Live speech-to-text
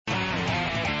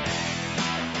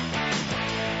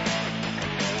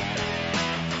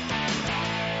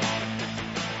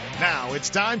Now it's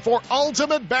time for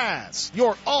Ultimate Bass,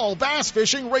 your all bass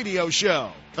fishing radio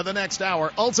show. For the next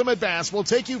hour, Ultimate Bass will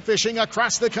take you fishing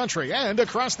across the country and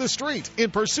across the street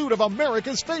in pursuit of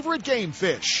America's favorite game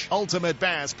fish. Ultimate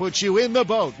Bass puts you in the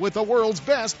boat with the world's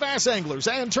best bass anglers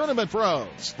and tournament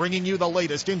pros, bringing you the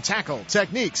latest in tackle,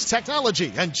 techniques,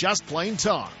 technology, and just plain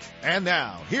talk. And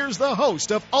now, here's the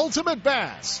host of Ultimate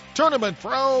Bass, Tournament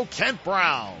Pro Kent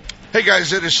Brown. Hey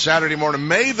guys, it is Saturday morning,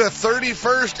 May the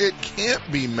 31st. It can't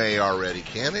be May already,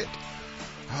 can it?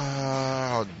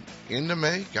 Into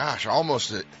May? Gosh, almost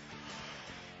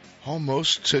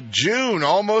to June,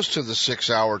 almost to the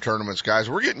 6-hour tournaments, guys.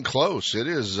 We're getting close. It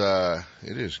is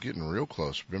getting real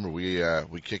close. Remember,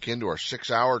 we kick into our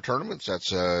 6-hour tournaments.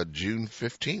 That's June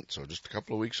 15th, so just a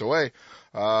couple of weeks away.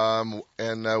 And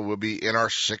we'll be in our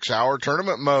 6-hour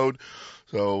tournament mode.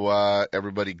 So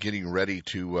everybody getting ready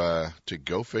to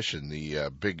go fishing. The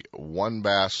big one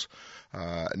bass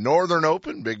Northern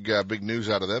Open, big news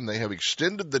out of them. They have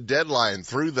extended the deadline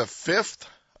through the 5th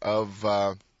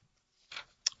of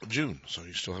June, so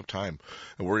you still have time.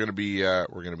 And we're going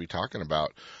to be talking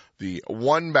about the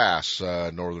one bass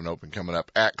Northern Open coming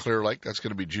up at Clear Lake. That's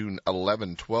going to be June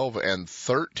 11, 12, and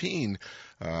 13.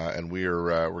 And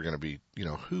we're going to be,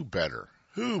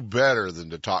 who better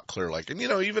than to talk Clear Lake? And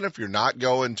even if you're not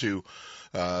going to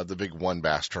the big one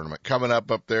bass tournament coming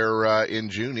up there in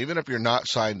June, even if you're not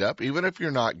signed up, even if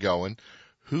you're not going,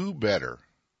 who better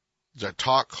to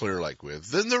talk Clear Lake with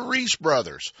than the Reese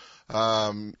brothers?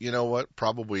 You know what?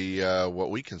 Probably what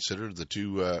we consider the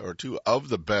two of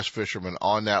the best fishermen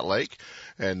on that lake,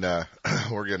 and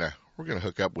we're gonna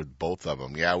hook up with both of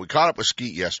them. Yeah, we caught up with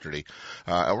Skeet yesterday,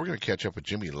 and we're gonna catch up with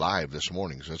Jimmy live this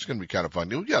morning. So it's gonna be kind of fun.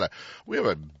 We have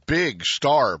a big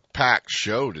star-packed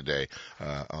show today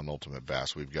on Ultimate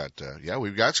Bass. We've got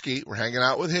Skeet. We're hanging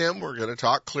out with him. We're gonna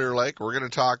talk Clear Lake. We're gonna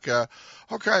talk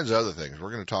all kinds of other things.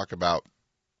 We're gonna talk about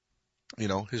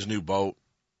his new boat,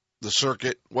 the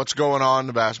circuit, what's going on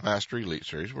in the Bassmaster Elite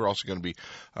Series. We're also going to be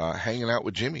hanging out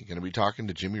with Jimmy, going to be talking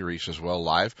to Jimmy Reese as well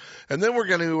live. And then we're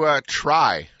going to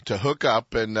try to hook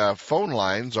up, and phone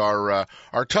lines are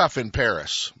tough in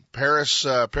Paris. Paris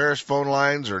phone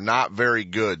lines are not very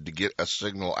good to get a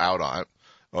signal out on.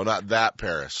 Oh, not that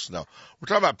Paris. No, we're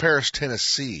talking about Paris,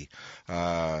 Tennessee,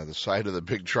 the site of the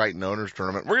Big Triton Owners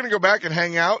Tournament. We're going to go back and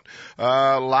hang out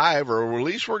live, or at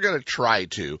least we're going to try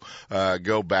to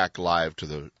go back live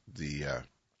to the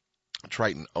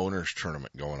Triton Owners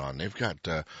Tournament going on. They've got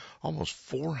almost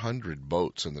 400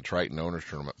 boats in the Triton Owners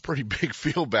Tournament. Pretty big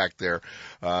field back there.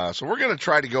 So we're going to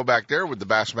try to go back there with the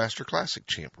Bassmaster Classic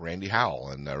champ, Randy Howell.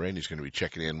 And Randy's going to be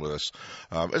checking in with us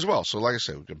as well. So like I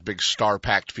said, we've got a big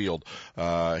star-packed field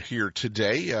here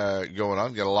today going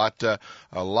on. Got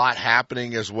a lot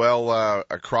happening as well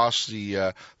across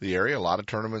the area. A lot of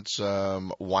tournaments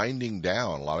winding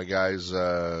down. A lot of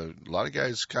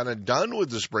guys kind of done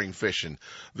with the spring fishing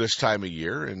this time of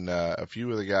year, and a few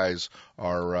of the guys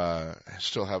are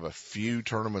still have a few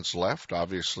tournaments left.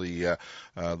 Obviously, the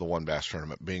one bass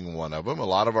tournament being one of them. A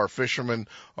lot of our fishermen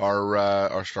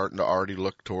are starting to already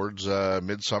look towards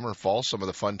midsummer, fall. Some of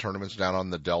the fun tournaments down on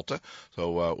the Delta.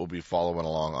 So we'll be following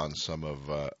along on some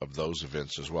of those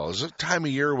events as well. It's a time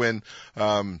of year when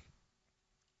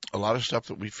a lot of stuff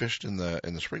that we fished in the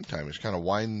springtime is kind of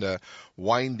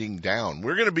winding down.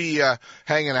 We're going to be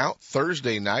hanging out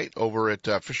Thursday night over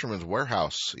at Fisherman's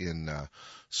Warehouse in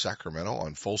Sacramento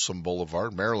on Folsom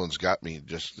Boulevard. Marilyn's got me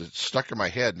it's stuck in my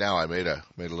head now. I made a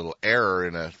little error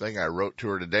in a thing I wrote to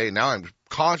her today. Now I'm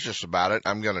conscious about it.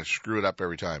 I'm going to screw it up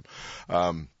every time.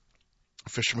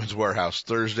 Fisherman's Warehouse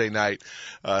Thursday night,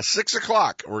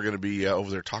 6:00. We're going to be over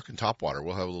there talking topwater.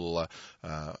 We'll have a little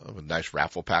a nice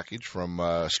raffle package from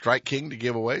Strike King to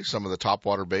give away. Some of the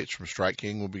topwater baits from Strike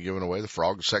King will be given away. The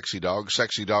Frog, Sexy Dog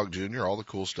Jr., all the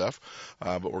cool stuff.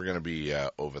 But we're going to be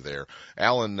over there.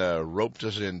 Alan roped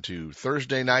us into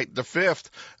Thursday night, the 5th,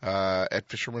 at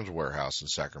Fisherman's Warehouse in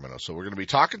Sacramento. So we're going to be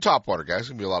talking topwater, guys. It's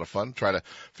going to be a lot of fun. Try to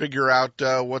figure out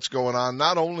what's going on,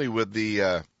 not only with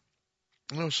the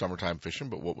summertime fishing,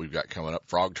 but what we've got coming up,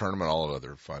 frog tournament, all of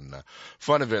other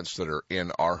fun events that are in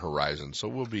our horizon. So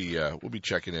we'll be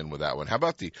checking in with that one. How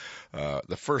about the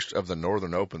first of the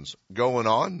Northern Opens going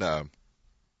on?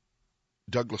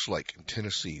 Douglas Lake in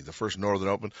Tennessee, the first Northern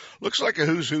Open. Looks like a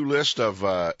who's who list of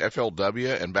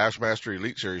FLW and Bassmaster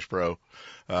Elite Series Pro.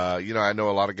 I know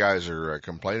a lot of guys are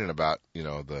complaining about,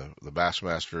 the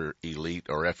Bassmaster Elite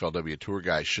or FLW Tour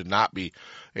guys should not be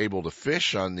able to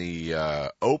fish on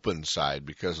the open side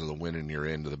because of the winning you're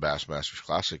into the Bassmasters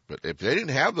Classic. But if they didn't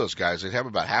have those guys, they'd have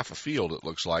about half a field, it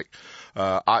looks like.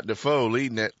 Ott Defoe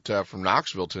leading it from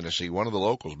Knoxville, Tennessee, one of the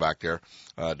locals back there.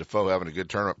 Defoe having a good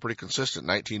tournament, pretty consistent,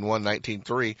 19-1,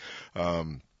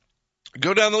 19-3.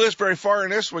 Go down the list very far in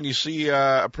this when you see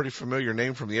a pretty familiar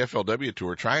name from the FLW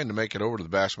Tour trying to make it over to the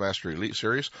Bassmaster Elite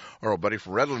Series. Our old buddy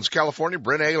from Redlands, California,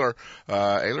 Brent Ayler.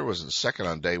 Ayler was in second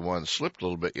on day one, slipped a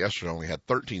little bit yesterday, only had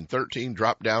 13-13,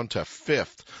 dropped down to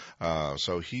fifth.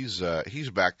 So he's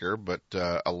back there, but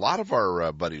a lot of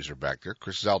our buddies are back there.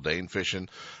 Chris Zaldane fishing,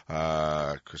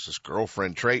 Chris's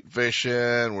girlfriend Trait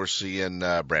fishing. We're seeing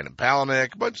Brandon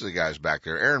Palaniuk, a bunch of the guys back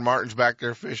there. Aaron Martin's back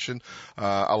there fishing.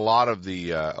 A lot of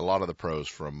the pros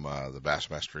from the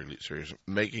Bassmaster Elite Series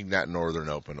making that Northern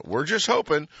Open. We're just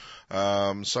hoping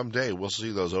someday we'll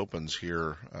see those opens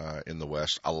here in the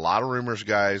West. A lot of rumors,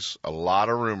 guys. A lot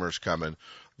of rumors coming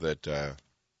that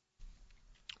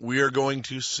we are going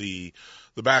to see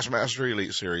the Bassmaster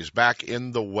Elite Series back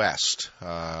in the West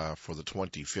for the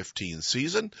 2015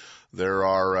 season. There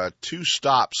are 2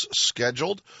 stops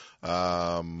scheduled.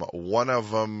 One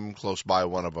of them close by,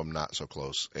 one of them not so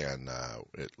close. And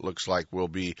it looks like we'll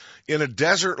be in a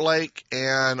desert lake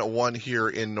and one here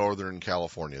in Northern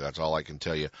California. That's all I can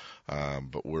tell you.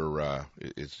 But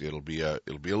it'll be a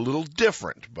little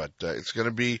different, but it's going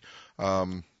to be a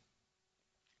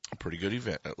pretty good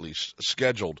event, at least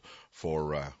scheduled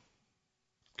for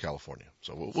California.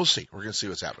 So we'll see. We're going to see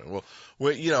what's happening.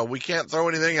 We can't throw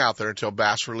anything out there until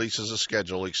Bass releases a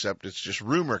schedule, except it's just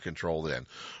rumor control then.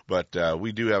 But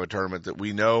we do have a tournament that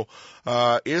we know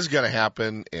is going to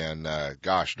happen, and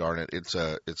gosh darn it, it's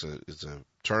a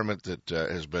tournament that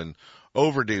has been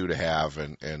overdue to have,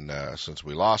 and since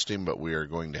we lost him, but we are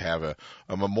going to have a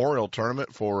memorial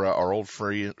tournament for our old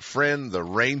friend, the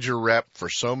Ranger rep for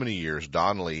so many years,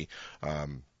 Don Lee.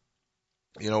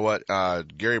 You know what?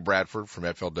 Gary Bradford from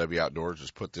FLW Outdoors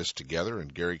has put this together,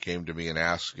 and Gary came to me and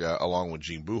asked, along with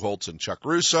Gene Buchholz and Chuck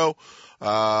Russo,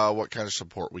 what kind of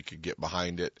support we could get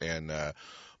behind it. And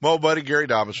my old buddy Gary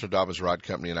Dobbins from Dobbins Rod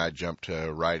Company and I jumped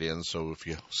right in. So if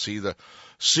you see the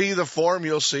form,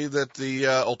 you'll see that the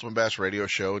Ultimate Bass Radio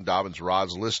Show and Dobbins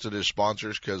Rods listed as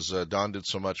sponsors because Don did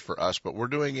so much for us. But we're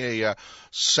doing a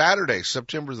Saturday,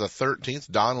 September the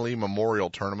 13th, Don Lee Memorial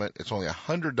Tournament. It's only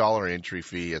 $100 entry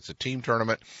fee. It's a team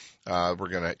tournament. We're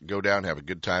going to go down, have a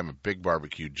good time, a big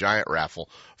barbecue, giant raffle.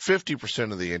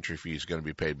 50% of the entry fee is going to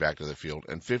be paid back to the field,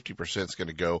 and 50% is going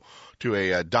to go to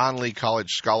a Don Lee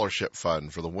College Scholarship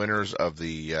Fund for the winners of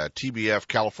the TBF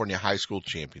California High School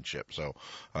Championship. So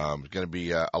it's going to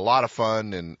be a lot of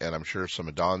fun, and I'm sure some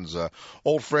of Don's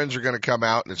old friends are going to come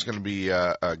out, and it's going to be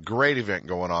a great event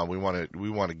going on. We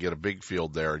want to get a big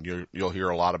field there, and you'll hear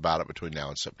a lot about it between now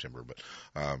and September. But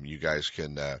you guys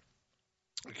can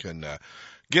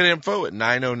get info at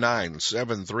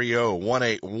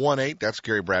 909-730-1818. That's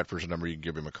Gary Bradford's number. You can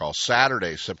give him a call.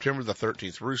 Saturday, September the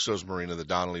 13th, Russo's Marina, the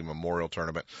Donnelly Memorial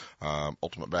Tournament.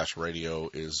 Ultimate Bass Radio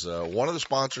is one of the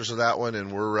sponsors of that one,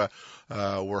 and we're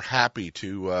happy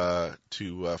to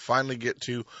finally get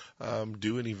to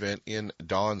do an event in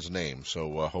Don's name.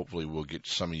 So hopefully we'll get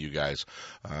some of you guys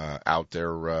out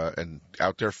there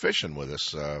fishing with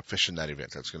us, fishing that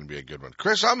event. That's going to be a good one.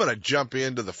 Chris, I'm going to jump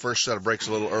into the first set of breaks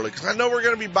a little early because I know we're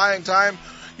going to be buying time.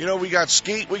 You know, we got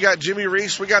Skeet, we got Jimmy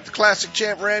Reese, we got the classic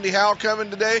champ Randy Howell coming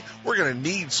today. We're going to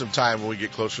need some time when we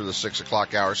get closer to the 6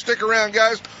 o'clock hour. Stick around,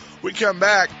 guys. We come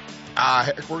back.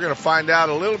 We're going to find out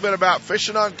a little bit about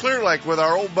fishing on Clear Lake with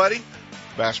our old buddy,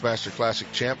 Bassmaster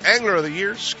Classic champ, Angler of the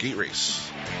Year, Skeet Reese.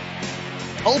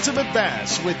 Ultimate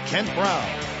Bass with Kent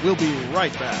Brown. We'll be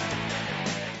right back.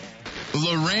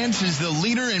 Lowrance is the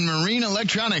leader in marine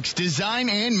electronics design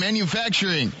and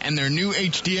manufacturing, and their new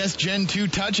HDS Gen 2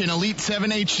 Touch and Elite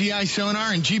 7 HDI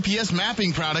sonar and GPS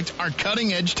mapping product are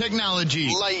cutting-edge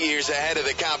technology. Light years ahead of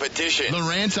the competition.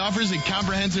 Lowrance offers a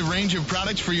comprehensive range of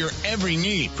products for your every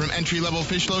need, from entry-level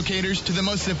fish locators to the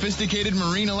most sophisticated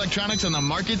marine electronics on the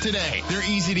market today. They're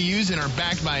easy to use and are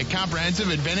backed by a comprehensive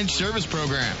Advantage service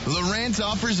program. Lowrance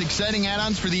offers exciting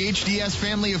add-ons for the HDS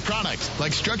family of products,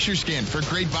 like Structure Scan for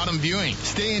great bottom viewing.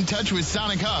 Stay in touch with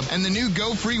Sonic Hub and the new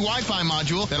Go Free Wi-Fi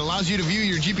module that allows you to view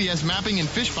your GPS mapping and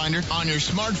fish finder on your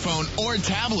smartphone or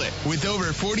tablet. With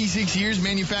over 46 years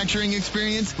manufacturing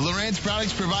experience, Lowrance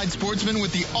products provide sportsmen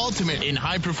with the ultimate in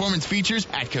high-performance features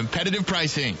at competitive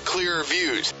pricing. Clearer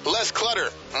views, less clutter,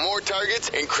 more targets,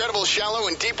 incredible shallow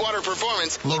and deep water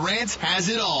performance. Lowrance has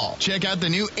it all. Check out the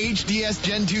new HDS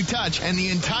Gen 2 Touch and the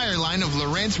entire line of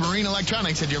Lowrance Marine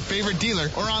Electronics at your favorite dealer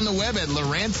or on the web at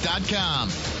Lowrance.com.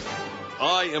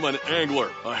 I am an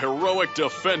angler, a heroic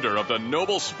defender of the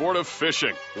noble sport of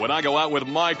fishing. When I go out with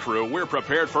my crew, we're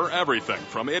prepared for everything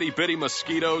from itty-bitty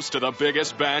mosquitoes to the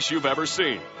biggest bass you've ever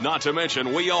seen. Not to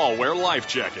mention, we all wear life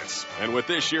jackets. And with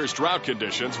this year's drought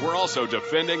conditions, we're also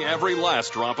defending every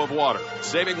last drop of water,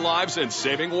 saving lives and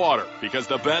saving water, because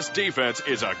the best defense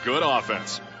is a good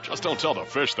offense. Just don't tell the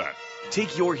fish that.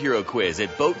 Take your hero quiz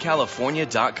at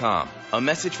BoatCalifornia.com. A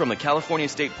message from the California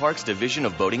State Parks Division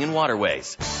of Boating and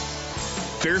Waterways.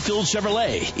 Fairfield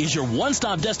Chevrolet is your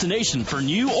one-stop destination for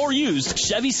new or used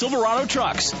Chevy Silverado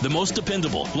trucks. The most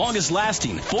dependable,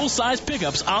 longest-lasting, full-size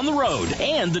pickups on the road,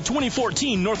 and the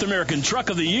 2014 North American Truck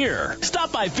of the Year.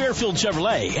 Stop by Fairfield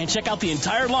Chevrolet and check out the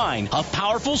entire line of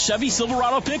powerful Chevy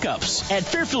Silverado pickups. At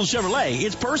Fairfield Chevrolet,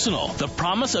 it's personal. The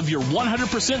promise of your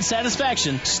 100%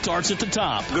 satisfaction starts at the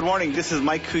top. Good morning. This is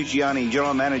Mike Cugiani,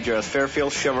 General Manager at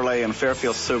Fairfield Chevrolet and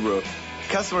Fairfield Subaru.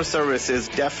 Customer service is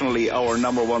definitely our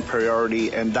number one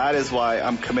priority, and that is why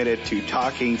I'm committed to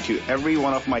talking to every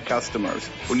one of my customers.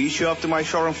 When you show up to my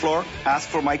showroom floor, ask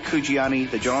for Mike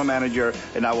Cugiani, the General Manager,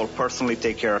 and I will personally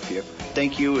take care of you.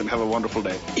 Thank you, and have a wonderful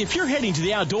day. If you're heading to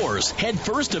the outdoors, head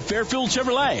first to Fairfield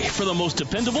Chevrolet for the most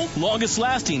dependable,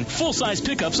 longest-lasting, full-size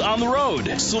pickups on the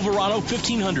road. Silverado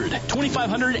 1500,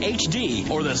 2500 HD,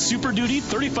 or the Super Duty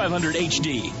 3500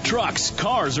 HD. Trucks,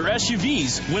 cars, or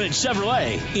SUVs, when it's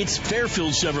Chevrolet, it's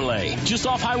Fairfield Chevrolet, just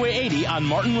off Highway 80 on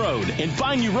Martin Road, and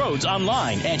find new roads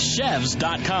online at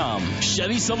chevs.com.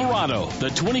 Chevy Silverado, the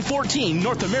 2014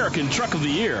 North American Truck of the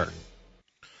Year.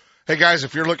 Hey guys,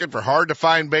 if you're looking for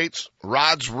hard-to-find baits,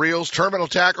 rods, reels, terminal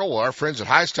tackle, well, our friends at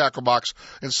High's Tackle Box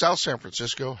in South San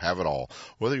Francisco have it all.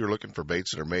 Whether you're looking for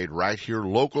baits that are made right here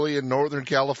locally in Northern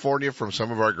California from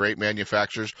some of our great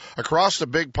manufacturers, across the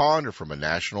big pond, or from a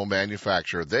national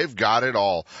manufacturer, they've got it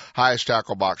all. High's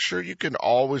Tackle Box. Sure, you can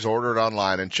always order it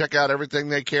online and check out everything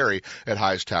they carry at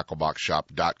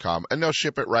High'sTackleBoxShop.com, and they'll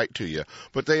ship it right to you.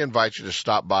 But they invite you to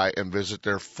stop by and visit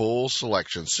their full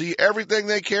selection. See everything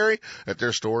they carry at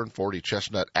their store in 40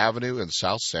 Chestnut Avenue in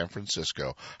South San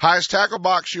Francisco. High's Tackle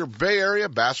Box, your Bay Area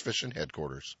bass fishing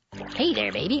headquarters. Hey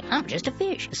there, baby. I'm just a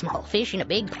fish, a small fish in a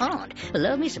big pond. I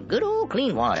love me some good old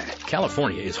clean water.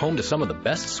 California is home to some of the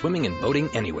best swimming and boating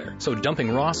anywhere. So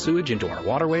dumping raw sewage into our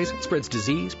waterways spreads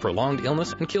disease, prolonged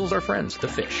illness, and kills our friends, the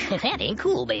fish. That ain't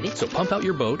cool, baby. So pump out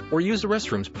your boat or use the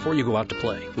restrooms before you go out to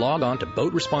play. Log on to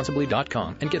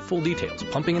boatresponsibly.com and get full details,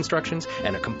 pumping instructions,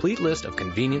 and a complete list of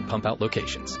convenient pump out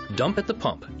locations. Dump at the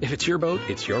pump. If it's your boat,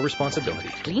 it's your responsibility.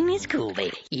 Clean is cool,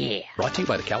 baby. Yeah. Brought to you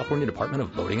by the California Department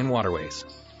of Boating and Waterways.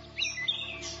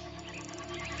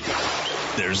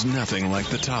 There's nothing like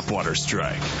the topwater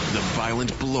strike. The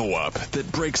violent blow-up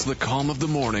that breaks the calm of the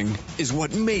morning is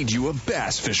what made you a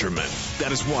bass fisherman.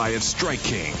 That is why at Strike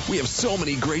King, we have so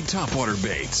many great topwater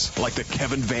baits, like the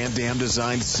Kevin Van Dam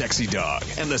designed Sexy Dog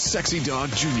and the Sexy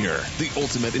Dog Jr., the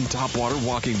ultimate in topwater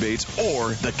walking baits, or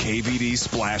the KVD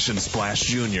Splash and Splash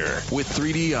Jr. with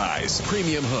 3D eyes,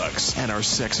 premium hooks, and our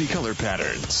sexy color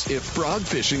patterns. If frog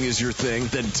fishing is your thing,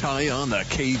 then tie on the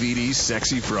KVD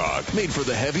Sexy Frog, made for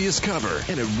the heaviest cover,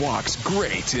 and it walks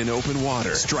great in open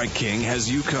water. Strike King has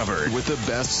you covered with the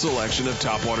best selection of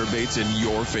topwater baits in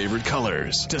your favorite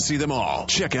colors. To see them all,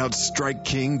 check out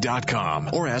StrikeKing.com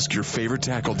or ask your favorite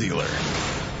tackle dealer.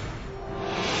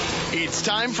 It's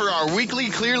time for our weekly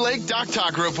Clear Lake Dock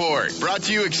Talk Report, brought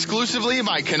to you exclusively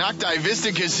by Canocti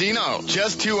Vista Casino,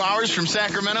 just 2 hours from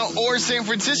Sacramento or San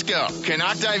Francisco.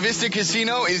 Canocti Vista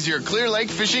Casino is your Clear Lake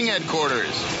fishing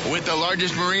headquarters. With the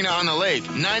largest marina on the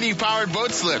lake, 90 powered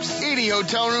boat slips, 80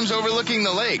 hotel rooms overlooking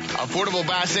the lake, affordable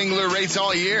bass angler rates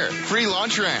all year, free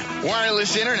launch ramp,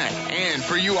 wireless internet, and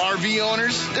for you RV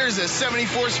owners, there's a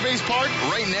 74-space park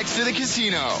right next to the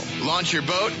casino. Launch your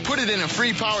boat, put it in a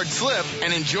free powered slip,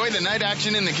 and enjoy the night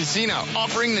action in the casino,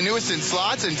 offering the newest in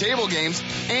slots and table games,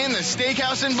 and the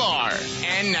steakhouse and bar.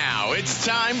 And now it's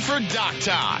time for Dock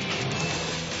Talk.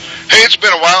 Hey, it's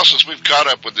been a while since we've caught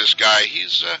up with this guy.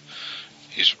 He's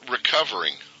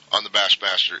recovering on the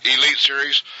Bassmaster Elite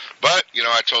Series, but, you know,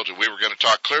 I told you we were going to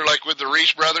talk Clear Lake with the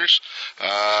Reese brothers.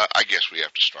 I guess we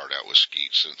have to start out with Skeet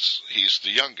since he's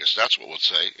the youngest. That's what we'll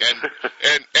say.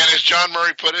 And as John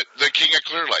Murray put it, the king of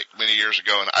Clear Lake many years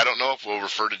ago, and I don't know if we'll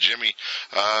refer to Jimmy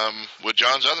with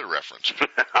John's other reference.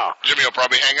 Jimmy will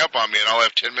probably hang up on me, and I'll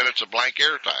have 10 minutes of blank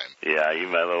airtime. Yeah, you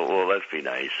might. Well, let's be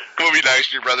nice. We'll be nice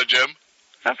to your brother Jim.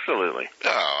 Absolutely. Oh,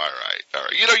 all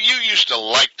right. You know, you used to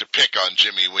like to pick on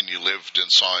Jimmy when you lived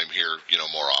and saw him here, you know,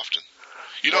 more often.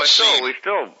 You don't see him. We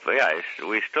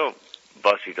still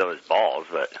bust each other's balls,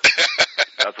 but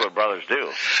that's what brothers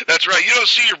do. That's right. You don't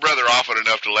see your brother often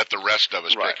enough to let the rest of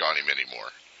us pick on him anymore.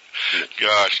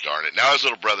 Gosh darn it. Now his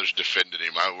little brother's defending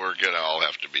him. We're going to all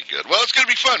have to be good. Well, it's going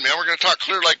to be fun, man. We're going to talk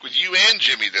Clear Lake with you and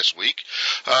Jimmy this week,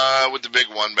 with the big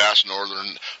One Bass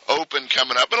Northern Open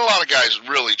coming up. And a lot of guys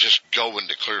really just going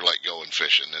to Clear Lake, going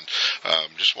fishing. And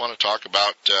just want to talk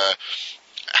about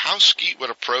how Skeet would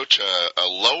approach a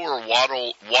lower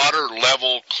water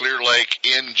level Clear Lake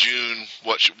in June.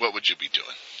 What would you be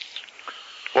doing?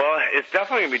 Well, it's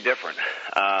definitely going to be different.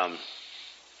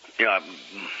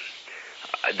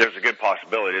 There's a good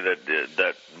possibility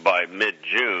that by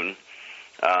mid-June,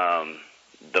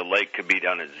 the lake could be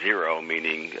down at 0,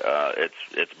 meaning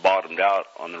it's bottomed out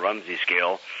on the Rumsey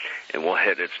scale and will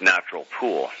hit its natural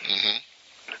pool.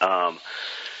 Mm-hmm.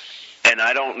 And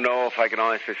I don't know if I can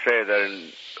honestly say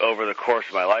that over the course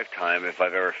of my lifetime, if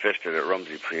I've ever fished it at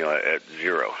Rumsey, at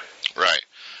 0. Right.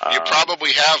 You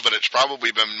probably have, but it's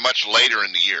probably been much later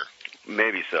in the year.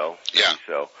 Maybe so. Yeah. Maybe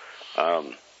so.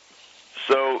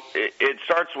 So it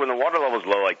starts when the water level is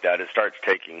low like that. It starts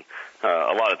taking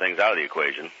a lot of things out of the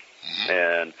equation,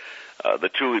 and the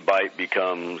tule bite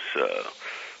becomes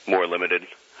more limited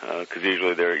because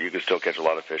usually you can still catch a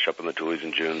lot of fish up in the tules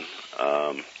in June,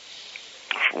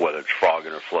 whether it's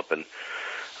frogging or flipping.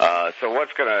 So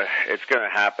what's gonna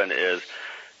happen is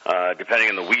depending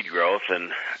on the weed growth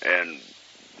and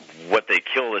what they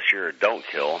kill this year or don't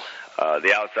kill,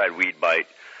 the outside weed bite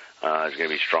is going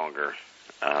to be stronger.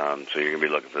 So you're going to be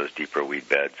looking for those deeper weed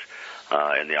beds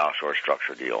in the offshore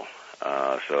structure deal.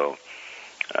 So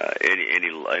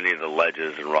any of the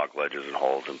ledges and rock ledges and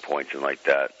holes and points and like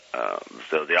that.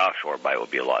 So the offshore bite will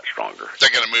be a lot stronger. They're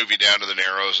going to move you down to the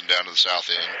Narrows and down to the south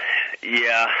end?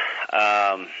 Yeah.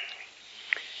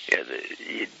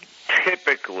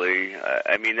 Typically,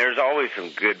 I mean, there's always some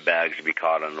good bags to be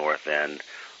caught on the north end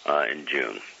in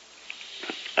June.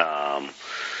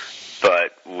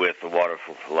 But with the water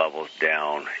levels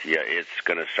down, it's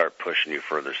going to start pushing you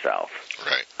further south.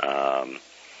 Right.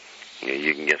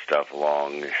 You can get stuff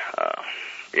along.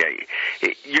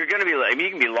 You're going to be. I mean, you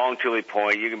can be Long Tule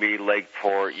Point. You can be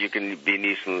Lakeport. You can be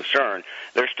Nice and Lucerne.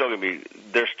 There's still going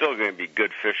to be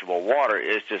good fishable water.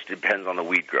 It just depends on the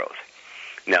weed growth.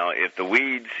 Now, if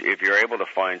you're able to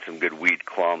find some good weed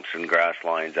clumps and grass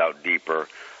lines out deeper,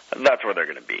 that's where they're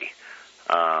going to be.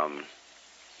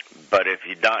 But if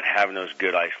you're not having those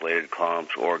good isolated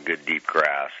clumps or good deep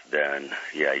grass, then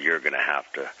you're going to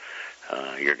have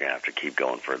to keep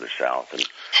going further south. And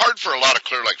hard for a lot of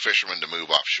Clear Lake fishermen to move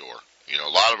offshore. You know,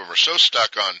 a lot of them are so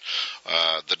stuck on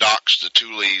the docks, the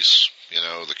tules,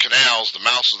 the canals, the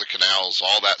mouths of the canals,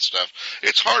 all that stuff.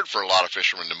 It's hard for a lot of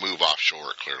fishermen to move offshore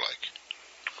at Clear Lake.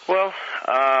 Well,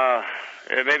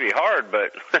 it may be hard,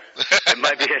 but it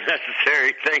might be a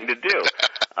necessary thing to do.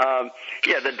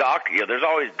 The dock. There's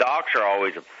always docks are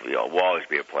always will always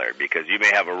be a player because you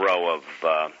may have a row of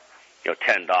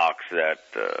 10 docks that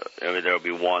there'll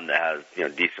be one that has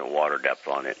decent water depth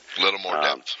on it. A little more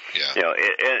depth, yeah.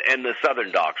 And the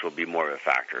southern docks will be more of a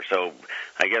factor. So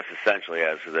I guess essentially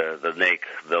as the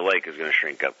lake is going to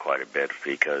shrink up quite a bit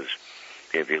because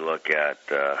if you look at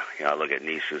I look at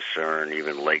Nice, Lucerne,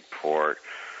 even Lakeport.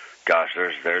 Gosh,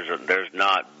 there's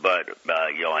not but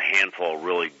a handful of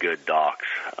really good docks,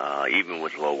 even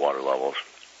with low water levels,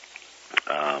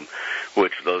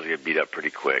 which those get beat up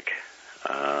pretty quick.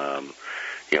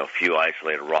 A few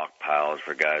isolated rock piles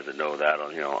for guys that know that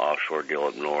on offshore deal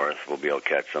up north. We'll be able to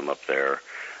catch some up there.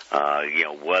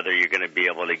 Whether you're going to be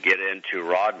able to get into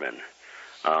Rodman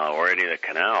or any of the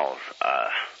canals.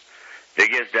 If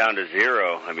it gets down to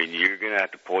 0, I mean, you're going to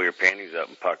have to pull your panties up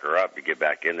and pucker up to get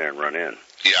back in there and run in.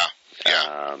 Yeah.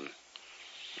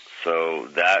 So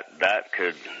that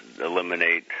could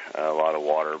eliminate a lot of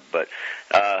water. But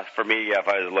for me, if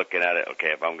I was looking at it,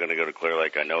 okay, if I'm going to go to Clear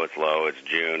Lake, I know it's low, it's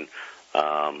June.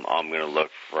 I'm going to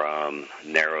look from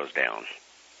Narrows down.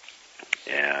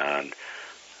 And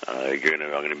I'm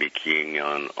going to be keying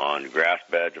on grass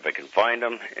beds if I can find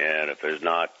them. And if there's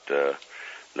not, then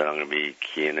I'm going to be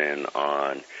keying in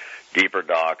on deeper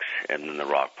docks and then the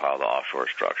rock pile, the offshore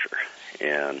structure.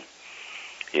 And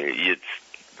it's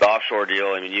the offshore deal.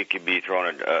 I mean, you could be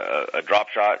throwing a drop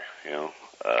shot,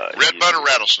 Red bud or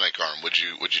rattlesnake arm? Would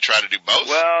you try to do both?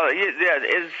 Well,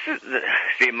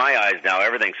 see, in my eyes now,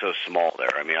 everything's so small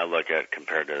there. I mean, I look at it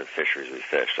compared to the fisheries we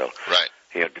fish. So, right.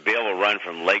 To be able to run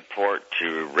from Lakeport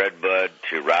to Redbud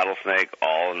to Rattlesnake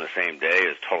all in the same day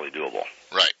is totally doable.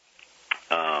 Right.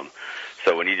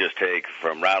 So when you just take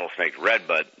from rattlesnake to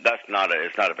redbud, it's not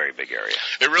a very big area.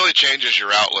 It really changes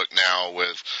your outlook now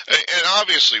with, and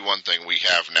obviously one thing we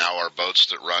have now are boats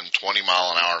that run 20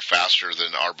 mile an hour faster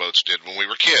than our boats did when we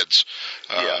were kids,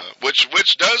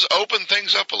 which does open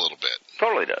things up a little bit.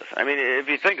 Totally does. I mean, if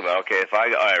you think about it, okay, if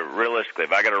I realistically,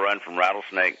 if I got to run from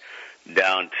rattlesnake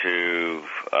down to,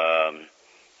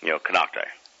 Canoctai,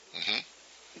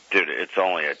 dude, it's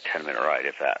only a 10-minute ride,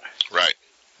 if that. Right.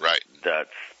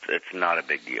 It's not a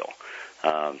big deal.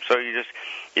 So you're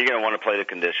going to want to play the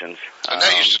conditions. And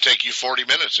that used to take you 40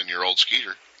 minutes in your old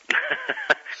Skeeter.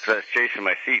 Because I was chasing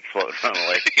my seat floating on the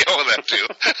lake. Oh, that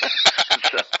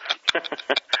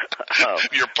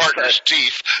too. Your partner's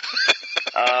teeth.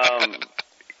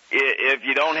 If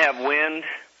you don't have wind,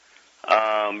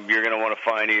 you're going to want to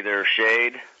find either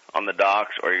shade on the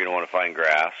docks or you're going to want to find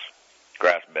grass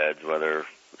beds, whether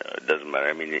it doesn't matter.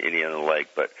 I mean, any on the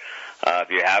lake. But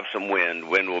if you have some wind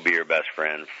will be your best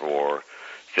friend for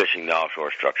fishing the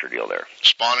offshore structure deal there.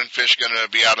 Spawning fish going to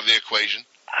be out of the equation?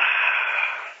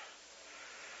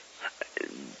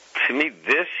 To me,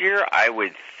 this year, I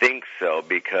would think so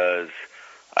because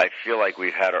I feel like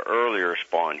we've had an earlier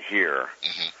spawn here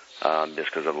just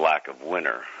because of lack of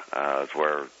winter. It's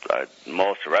where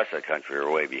most of the rest of the country are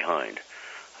way behind.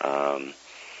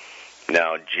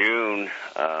 Now, June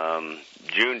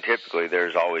typically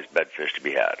there's always bedfish to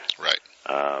be had. Right.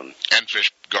 And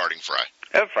fish guarding fry.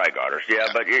 And fry garters, yeah.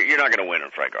 But you're not going to win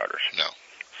on fry garters. No.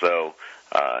 So,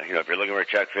 if you're looking for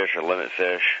check fish or limit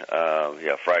fish,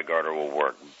 fry garter will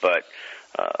work. But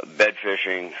bed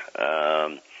fishing,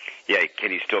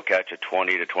 can you still catch a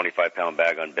 20 to 25 pound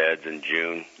bag on beds in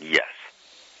June? Yes.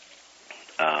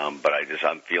 But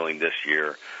I'm feeling this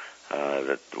year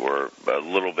that we're a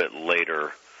little bit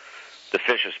later. The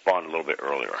fish have spawned a little bit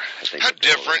earlier. I think. How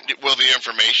different will the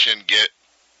information do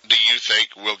you think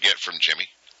we'll get from Jimmy?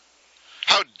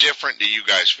 How different do you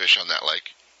guys fish on that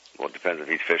lake? Well, it depends if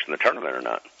he's fishing the tournament or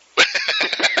not.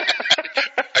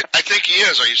 I think he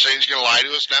is. Are you saying he's going to lie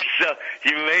to us now? So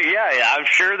I'm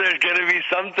sure there's going to be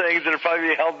some things that are probably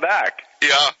be held back.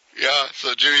 Yeah.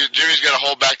 So Jimmy's got to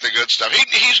hold back the good stuff.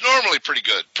 He's normally pretty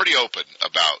good, pretty open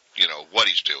about what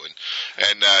he's doing,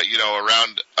 and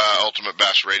around Ultimate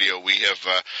Bass Radio we have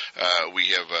a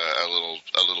little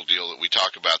deal that we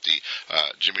talk about the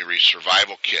Jimmy Reese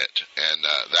Survival Kit, and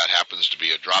that happens to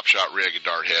be a drop shot rig, a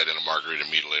dart head, and a margarita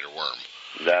mutilator worm.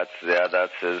 That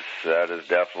is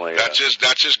definitely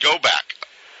that's his go back.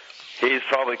 He's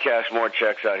probably cashed more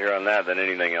checks out here on that than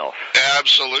anything else.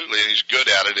 Absolutely, and he's good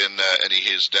at it, and he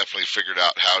has definitely figured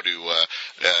out how to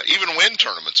even win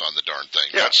tournaments on the darn thing.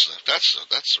 Yeah. That's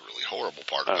a really horrible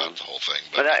part about the whole thing.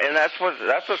 But that's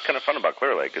what's kind of fun about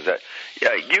Clear Lake is that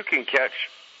you can catch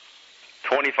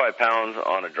 25 pounds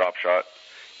on a drop shot,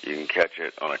 you can catch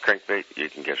it on a crankbait, you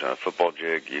can catch it on a football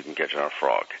jig, you can catch it on a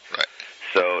frog. Right.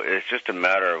 So it's just a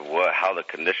matter of how the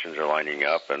conditions are lining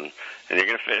up, and you're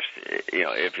going to fish.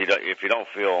 If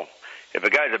a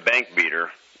guy's a bank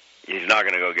beater, he's not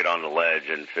going to go get on the ledge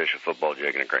and fish a football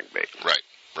jig and a crankbait. Right,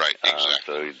 exactly.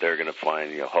 So they're going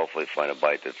to hopefully find a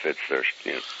bite that fits their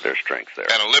strengths there.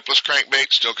 And a lipless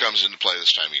crankbait still comes into play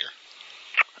this time of year.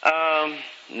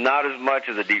 Not as much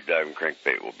as a deep diving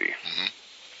crankbait will be.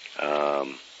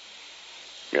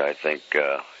 I think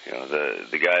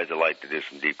the guys that like to do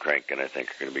some deep cranking, I think,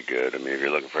 are going to be good. I mean, if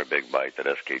you're looking for a big bite, that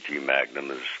SKT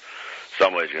Magnum is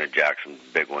some ways going to jack some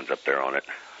big ones up there on it.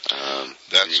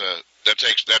 That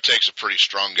takes a pretty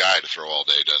strong guy to throw all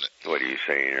day, doesn't it? What are you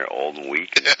saying? You're old and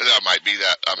weak? I might be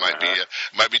that. I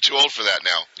might be too old for that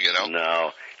now.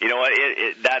 No. You know what?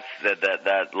 That's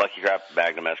that Lucky Crap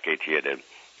Magnum SKT I did.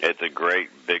 It's a great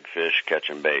big fish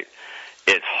catching bait.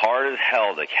 It's hard as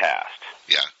hell to cast.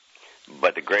 Yeah.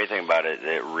 But the great thing about it,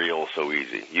 it reels so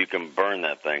easy. You can burn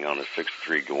that thing on a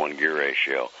 6-3 to 1 gear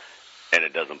ratio, and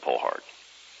it doesn't pull hard.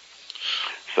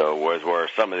 So where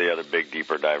some of the other big,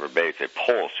 deeper diver baits, they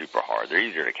pull super hard. They're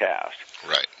easier to cast.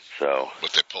 Right. So,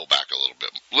 but they pull back a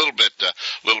little bit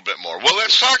more. Well,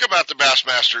 let's talk about the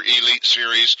Bassmaster Elite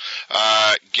Series,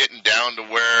 getting down to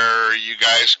where you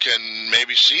guys can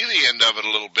maybe see the end of it a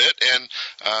little bit, and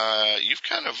you've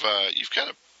kind of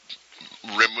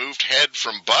removed head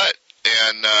from butt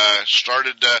and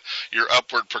started your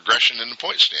upward progression in the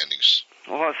point standings.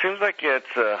 Well, it seems like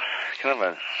it's kind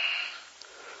of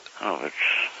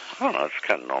it's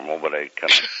kind of normal, but I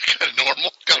kind of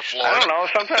normal, kind of Florida. I don't know.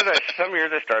 Sometimes some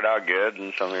years I start out good,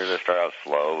 and some years I start out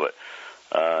slow. But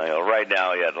right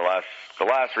now, the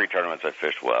last 3 tournaments I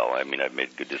fished well. I mean, I've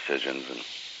made good decisions, and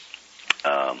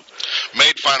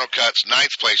Made final cuts,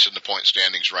 9th place in the point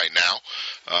standings right now.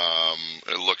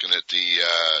 Looking at the,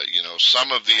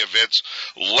 some of the events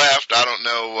left. I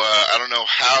don't know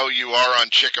how you are on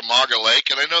Chickamauga Lake,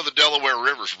 and I know the Delaware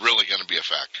River's really going to be a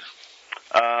factor.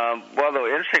 Well, the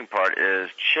interesting part is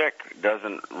Chick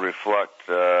doesn't reflect,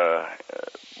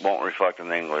 won't reflect in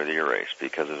the Angler of the Year race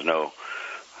because there's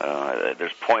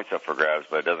points up for grabs,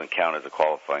 but it doesn't count as a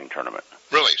qualifying tournament.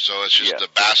 Really? So it's just the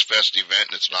Bass Fest event,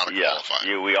 and it's not a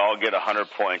qualifying? We all get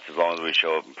 100 points as long as we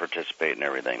show up and participate in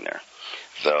everything there.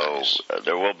 So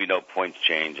there will be no points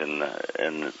change unless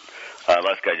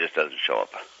guy just doesn't show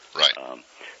up. Right.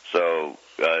 So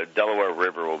Delaware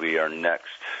River will be our next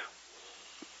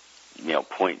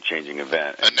point-changing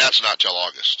event. And that's not till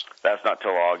August. That's not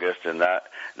till August, and that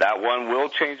one will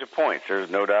change the points. There's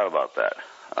no doubt about that.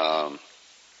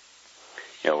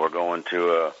 We're going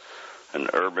to an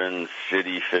urban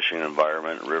city fishing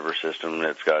environment, river system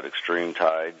that's got extreme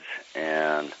tides,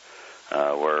 and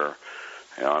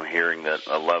I'm hearing that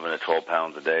 11 to 12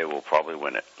 pounds a day will probably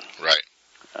win it. Right.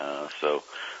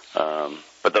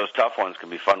 But those tough ones can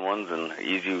be fun ones and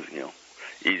easy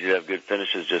to have good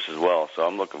finishes just as well. So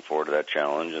I'm looking forward to that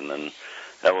challenge, and then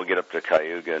that will get up to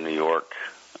Cayuga, New York,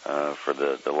 for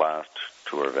the last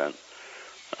tour event.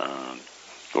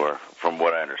 Or from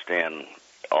what I understand,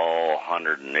 all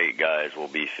 108 guys will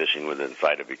be fishing within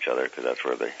sight of each other because that's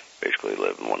where they basically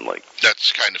live in one lake.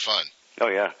 That's kind of fun. Oh,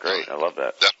 yeah, great. I love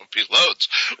that. That would be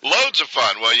loads of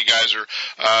fun. Well, you guys are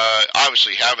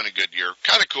obviously having a good year.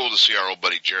 Kind of cool to see our old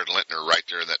buddy Jared Lintner right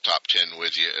there in that top 10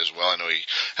 with you as well. I know he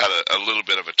had a little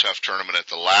bit of a tough tournament at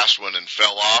the last one and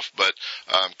fell off, but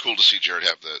cool to see Jared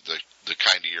have the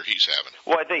kind of year he's having.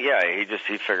 Well, I think,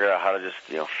 he figured out how to just,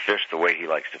 fish the way he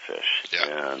likes to fish.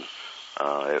 Yeah. And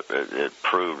it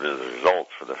proved as a result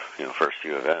for the first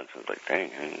few events. It was like, dang,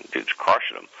 dude's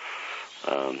crushing them.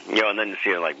 And then to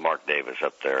see like Mark Davis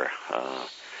up there,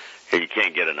 you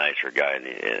can't get a nicer guy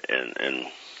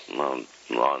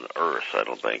on earth, I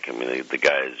don't think. I mean, the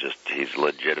guy is he's a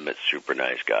legitimate, super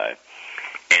nice guy,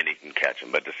 and he can catch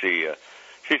them. But to see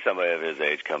somebody of his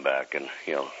age come back and,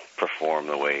 perform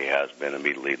the way he has been and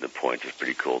be leading the points is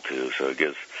pretty cool too. So it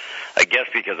gives, I guess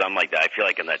because I'm like that, I feel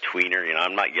like I'm that tweener,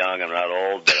 I'm not young, I'm not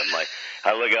old, but I'm like,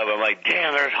 I look up, I'm like,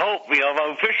 damn, there's hope, if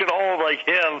I'm fishing old like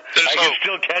him, I can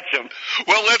still catch him.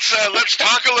 Well, let's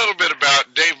talk a little bit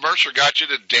about Dave Mercer got you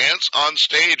to dance on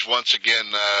stage once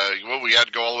again. We had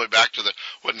to go all the way back to the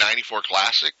 94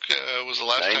 Classic was the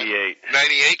last 98. time?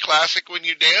 98 Classic when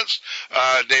you danced.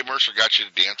 Dave Mercer got you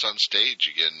to dance on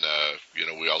stage again.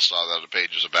 We all saw that on the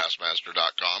pages of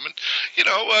Bassmaster.com, and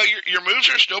your moves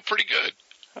are still pretty good.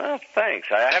 Well, thanks.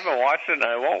 I haven't watched it, and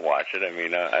I won't watch it. I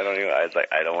mean, I don't even.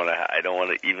 I don't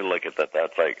want to even look at that.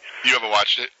 That's like. You haven't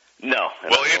watched it? No.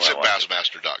 Well, it's at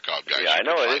Bassmaster.com, guys. Yeah, I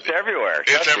know it. It's everywhere.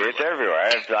 It's everywhere. It's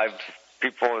everywhere.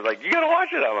 People are like, you got to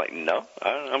watch it. I'm like, no,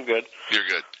 I'm good. You're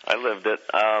good. I lived it.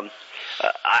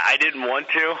 I didn't want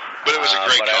to, but it was a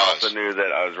great but cause. I also knew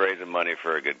that I was raising money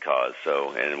for a good cause.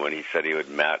 So, and when he said he would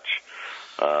match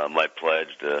my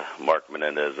pledge to Mark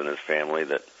Menendez and his family,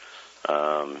 that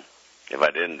if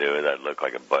I didn't do it, I'd look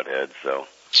like a butthead. So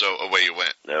away you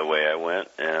went. Away I went,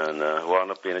 and wound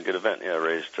up being a good event. Yeah, I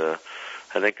raised.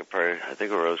 I think we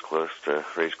raised close to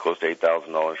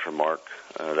 $8,000 for Mark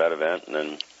that event, and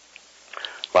then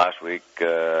last week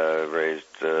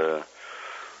raised a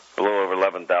little over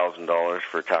 $11,000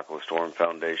 for Tackle the Storm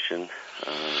Foundation.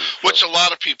 Which a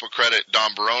lot of people credit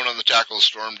Don Barone on the Tackle the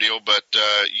Storm deal, but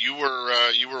you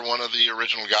were one of the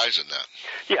original guys in that.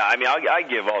 Yeah, I mean, I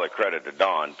give all the credit to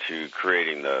Don to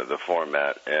creating the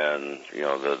format and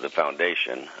the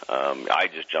foundation. I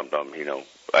just jumped on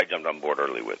board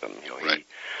early with him. Right.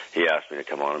 He asked me to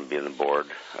come on and be on the board.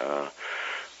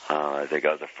 I think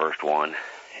I was the first one,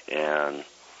 and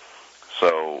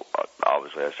so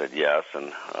obviously I said yes,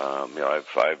 and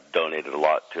I've donated a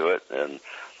lot to it, and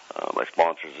my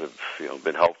sponsors have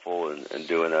been helpful in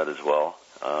doing that as well.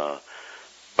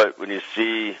 But when you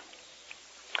see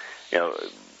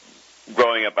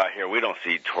growing up out here, we don't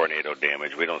see tornado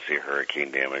damage, we don't see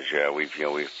hurricane damage. Yeah, we've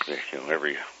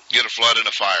every get a flood and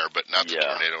a fire, but not the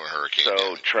tornado or hurricane. So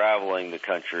damage. Traveling the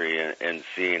country and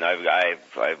seeing,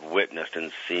 I've witnessed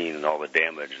and seen all the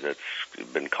damage that's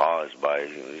been caused by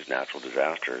these natural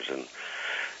disasters, and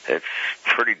it's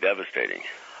pretty devastating.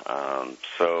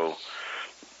 So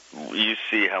you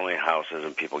see how many houses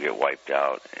and people get wiped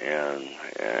out, and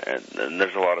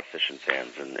there's a lot of fishing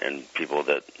fans and people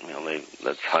that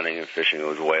that's hunting and fishing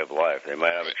is a way of life. They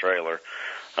might have a trailer,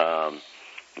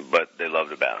 but they love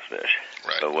to bass fish.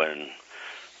 Right. But when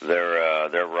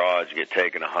their rods get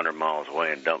taken 100 miles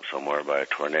away and dumped somewhere by a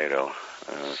tornado.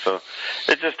 So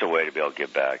it's just a way to be able to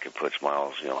give back and put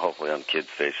smiles, hopefully on kids'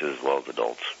 faces as well as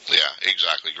adults. Yeah,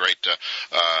 exactly. Great, a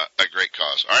great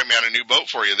cause. All right, man, a new boat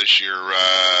for you this year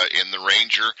in the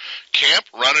Ranger camp,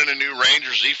 running a new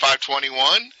Ranger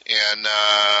Z521, and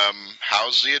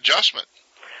how's the adjustment?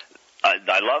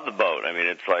 I love the boat. I mean,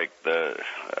 it's like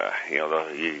you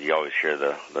always hear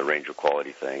the Ranger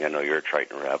quality thing. I know you're a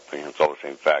Triton rep. It's all the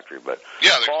same factory, but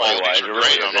yeah, the qualities are really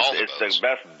great on all the boats. It's the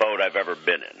best boat I've ever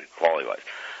been in, quality-wise.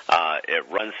 It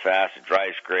runs fast. It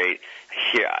drives great.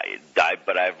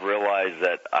 But I've realized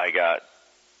that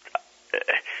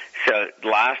so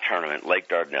last tournament, Lake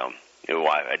Dardanelle,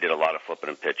 I did a lot of flipping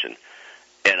and pitching,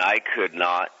 and I could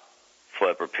not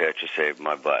flip or pitch to save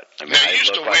my butt. I mean, I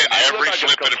used to win every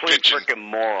flipping and pitching. Freaking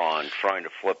moron trying to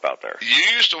flip out there.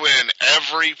 You used to win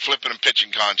every flipping and pitching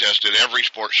contest at every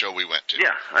sports show we went to.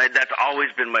 Yeah, that's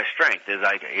always been my strength. If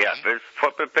it's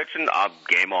flipping and pitching, I'm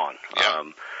game on.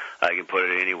 Yeah. I can put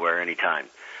it anywhere, anytime.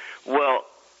 Well,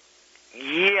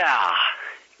 yeah,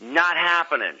 not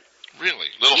happening. Really?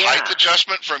 Little height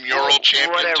adjustment from your old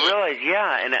champion? What I realized,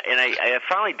 and I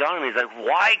finally dawned on me, it's like,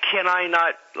 why can I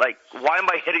not, why am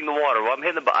I hitting the water? Well, I'm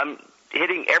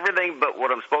hitting everything but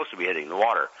what I'm supposed to be hitting, the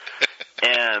water.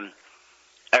 And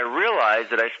I realized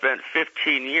that I spent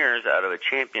 15 years out of a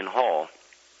champion hull,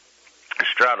 a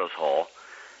Stratos hull,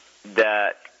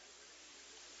 that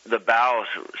the bows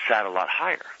sat a lot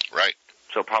higher. Right.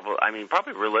 So probably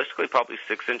realistically,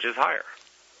 6 inches higher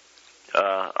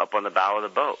up on the bow of the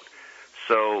boat.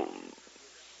 So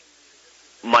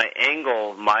my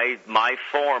angle, my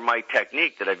form, my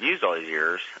technique that I've used all these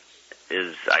years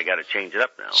is I got to change it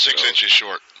up now. 6 inches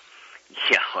short.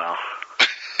 Yeah, well,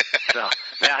 so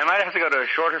I might have to go to a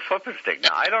shorter flipping stick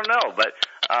now. I don't know, but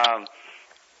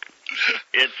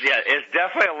it's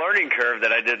definitely a learning curve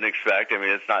that I didn't expect. I mean,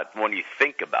 it's not one you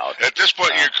think about. At this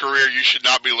point in your career, you should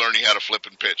not be learning how to flip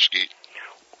and pitch, Skeet.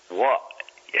 Well,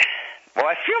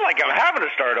 I feel like I'm having to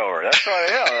start over. That's what I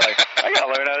am. I got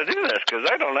to learn how to do this because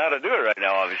I don't know how to do it right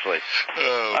now, obviously.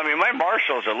 I mean, my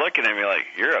marshals are looking at me like,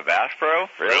 you're a bass pro?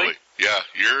 Really? Yeah,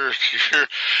 your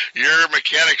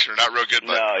mechanics are not real good.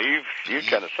 But no, you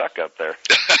kind of suck up there.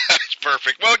 That's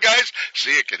perfect. Well, guys,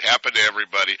 see, it can happen to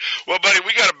everybody. Well, buddy,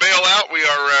 we got to bail out. We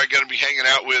are going to be hanging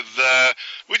out with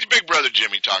your big brother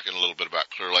Jimmy, talking a little bit about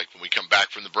Clear Lake when we come back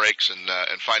from the breaks and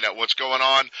find out what's going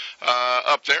on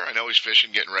up there. I know he's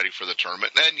fishing, getting ready for the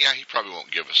tournament, and yeah, he probably won't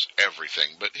give us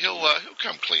everything, but he'll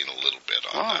come clean a little bit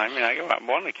on that. I mean, I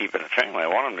want to keep it a family. I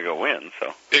want him to go win.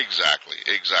 So exactly.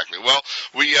 Well,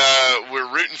 we're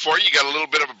rooting for you. You got a little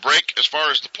bit of a break as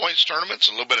far as the points tournaments,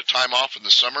 a little bit of time off in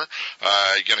the summer.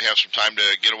 You going to have some time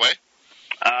to get away?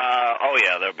 Oh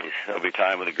yeah, there'll be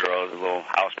time with the girls, a little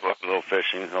houseboat, a little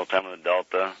fishing, a little time in the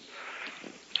Delta.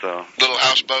 So little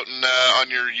houseboating on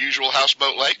your usual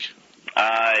houseboat lake?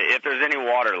 If there's any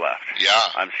water left. Yeah.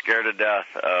 I'm scared to death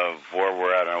of where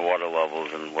we're at on our water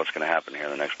levels and what's going to happen here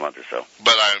in the next month or so.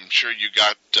 But I'm sure you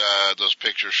got those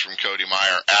pictures from Cody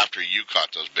Meyer after you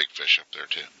caught those big fish up there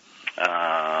too.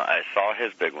 I saw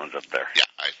his big ones up there. Yeah,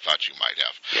 I thought you might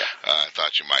have. Yeah. I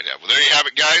thought you might have. Well, there you have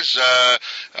it, guys.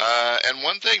 And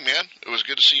one thing, man, it was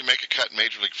good to see you make a cut in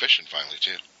Major League Fishing finally,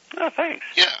 too. Oh, thanks.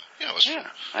 Yeah, it was fun.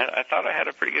 I thought I had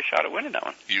a pretty good shot at winning that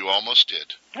one. You almost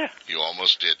did. Yeah. You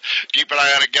almost did. Keep an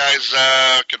eye on it, guys.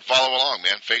 Can follow along,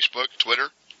 man. Facebook,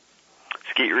 Twitter.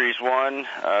 Skeet Reese 1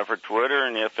 for Twitter,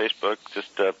 and Facebook.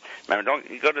 Just remember, don't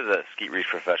you go to the Skeet Reese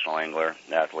Professional Angler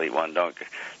Athlete one.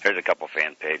 There's a couple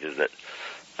fan pages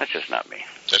that's just not me.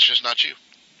 That's just not you.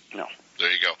 No. There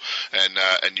you go. And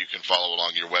you can follow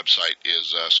along. Your website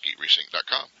is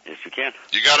skeetreesing.com. Yes, you can.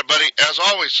 You got it, buddy. As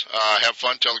always, have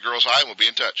fun. Tell the girls hi, and we'll be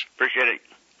in touch. Appreciate it.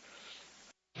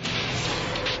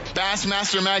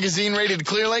 Bassmaster Magazine rated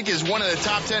Clear Lake is one of the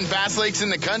top 10 bass lakes in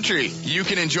the country. You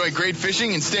can enjoy great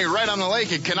fishing and stay right on the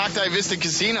lake at Canocti Vista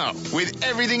Casino. With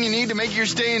everything you need to make your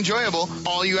stay enjoyable,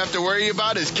 all you have to worry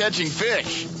about is catching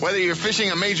fish. Whether you're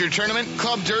fishing a major tournament,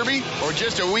 club derby, or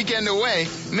just a weekend away,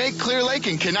 make Clear Lake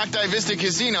and Canocti Vista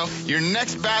Casino your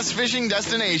next bass fishing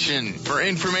destination. For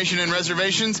information and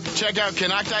reservations, check out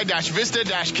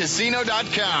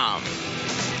canocti-vista-casino.com.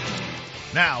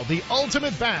 Now, the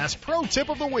Ultimate Bass Pro Tip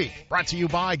of the Week, brought to you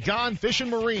by Gone Fishin'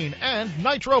 Marine and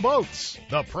Nitro Boats.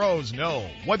 The pros know,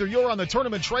 whether you're on the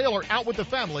tournament trail or out with the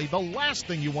family, the last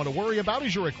thing you want to worry about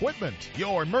is your equipment.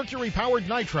 Your Mercury-powered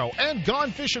Nitro and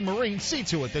Gone Fishin' Marine see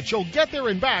to it that you'll get there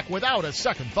and back without a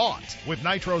second thought. With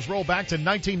Nitros rollback to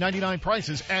 $19.99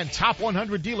 prices and top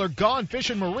 100 dealer Gone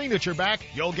Fishin' Marine at your back,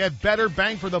 you'll get better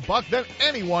bang for the buck than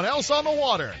anyone else on the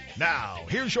water. Now,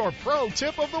 here's your Pro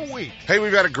Tip of the Week. Hey,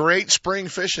 we've got a great spring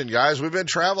spring fishing, guys. We've been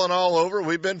traveling all over.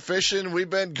 We've been fishing. We've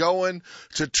been going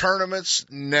to tournaments.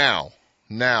 Now,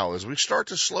 as we start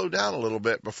to slow down a little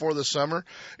bit before the summer,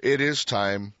 it is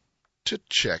time to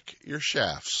check your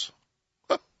shafts.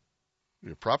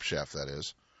 Your prop shaft, that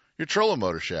is. Your trolling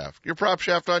motor shaft, your prop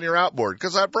shaft on your outboard.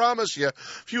 Because I promise you, a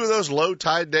few of those low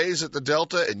tide days at the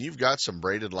Delta, and you've got some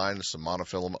braided line and some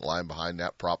monofilament line behind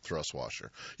that prop thrust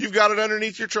washer. You've got it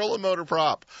underneath your trolling motor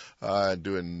prop,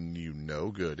 doing you no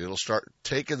good. It'll start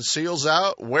taking seals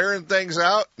out, wearing things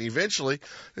out, and eventually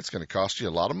it's going to cost you a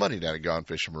lot of money down at Gone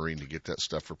Fishing Marine to get that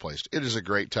stuff replaced. It is a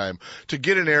great time to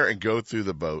get in there and go through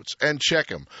the boats and check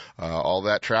them. All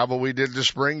that travel we did this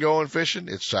spring going fishing,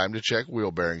 it's time to check wheel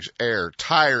bearings, air,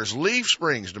 tires, leaf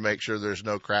springs to make sure there's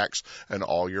no cracks and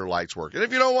all your lights work. And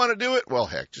if you don't want to do it, well,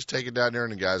 heck, just take it down there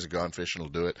and the guys at Gone Fishing will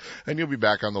do it, and you'll be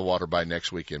back on the water by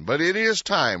next weekend. But it is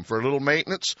time for a little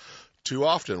maintenance. Too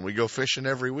often we go fishing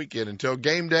every weekend until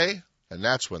game day, and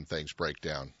that's when things break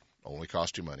down. Only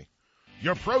cost you money.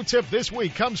 Your pro tip this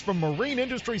week comes from Marine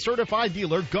Industry Certified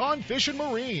dealer Gone Fishing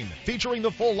Marine, featuring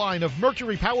the full line of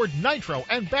Mercury-powered Nitro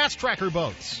and Bass Tracker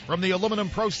boats. From the Aluminum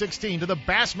Pro 16 to the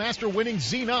Bassmaster winning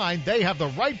Z9, they have the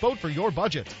right boat for your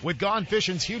budget. With Gone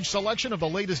Fishing's huge selection of the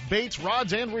latest baits,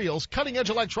 rods, and reels,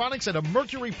 cutting-edge electronics, and a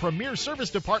Mercury Premier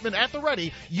service department at the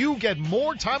ready, you get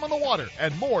more time on the water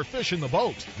and more fish in the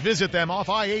boat. Visit them off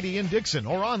I-80 in Dixon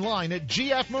or online at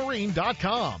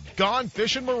gfmarine.com. Gone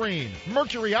Fishing Marine,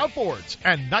 Mercury Outboards,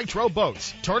 and Nitro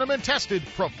boats. Tournament tested,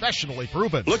 professionally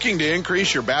proven. Looking to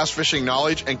increase your bass fishing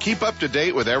knowledge and keep up to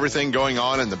date with everything going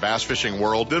on in the bass fishing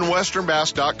world? Then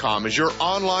westernbass.com is your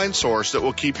online source that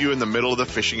will keep you in the middle of the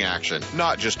fishing action,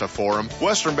 not just a forum.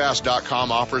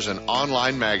 westernbass.com offers an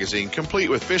online magazine complete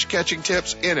with fish catching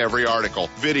tips in every article,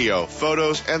 video,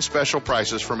 photos, and special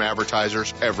prices from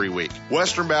advertisers every week.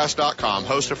 westernbass.com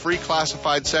hosts a free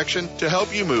classified section to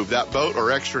help you move that boat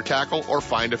or extra tackle or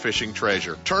find a fishing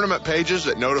treasure. Tournament pages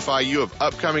that notify you of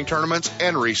upcoming tournaments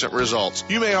and recent results.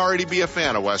 You may already be a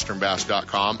fan of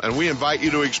westernbass.com, and we invite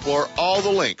you to explore all the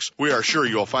links. We are sure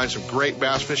you'll find some great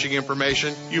bass fishing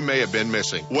information you may have been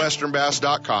missing.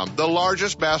 westernbass.com, the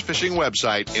largest bass fishing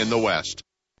website in the West.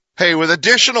 Hey, with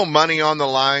additional money on the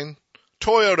line,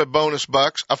 Toyota bonus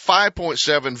bucks, a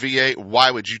 5.7 V8, why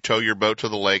would you tow your boat to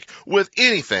the lake with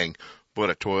anything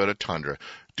but a Toyota Tundra?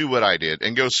 Do what I did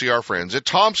and go see our friends at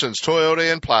Thompson's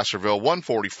Toyota in Placerville,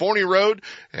 140 Forney Road,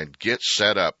 and get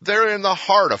set up. They're in the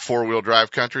heart of four-wheel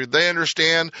drive country. They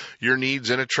understand your needs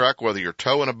in a truck, whether you're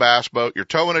towing a bass boat, you're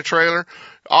towing a trailer,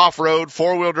 off-road,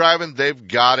 four-wheel driving, they've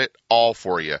got it all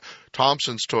for you.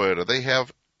 Thompson's Toyota, they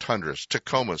have Tundras,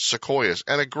 Tacomas, Sequoias,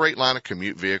 and a great line of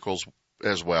commute vehicles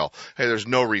as well. Hey, there's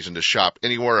no reason to shop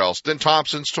anywhere else than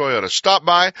Thompson's Toyota. Stop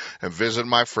by and visit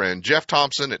my friend Jeff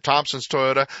Thompson at Thompson's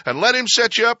Toyota and let him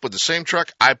set you up with the same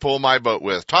truck I pull my boat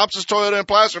with. Thompson's Toyota in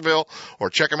Placerville, or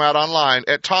check him out online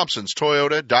at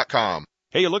thompsonstoyota.com.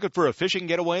 Hey, you looking for a fishing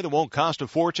getaway that won't cost a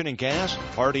fortune in gas?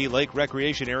 Pardee Lake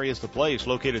Recreation Area is the place,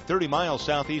 located 30 miles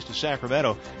southeast of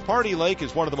Sacramento. Pardee Lake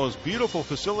is one of the most beautiful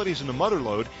facilities in the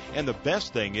Motherlode, and the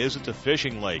best thing is it's a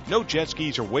fishing lake. No jet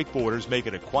skis or wakeboarders make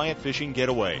it a quiet fishing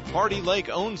getaway. Pardee Lake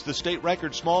owns the state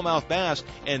record smallmouth bass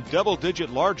and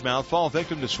double-digit largemouth fall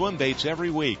victim to swim baits every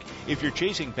week. If you're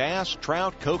chasing bass,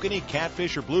 trout, kokanee,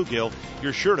 catfish, or bluegill,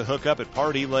 you're sure to hook up at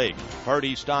Pardee Lake.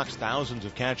 Pardee stocks thousands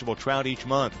of catchable trout each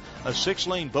month. A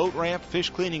 6-lane boat ramp,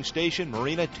 fish cleaning station,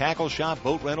 marina, tackle shop,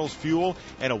 boat rentals, fuel,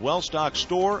 and a well-stocked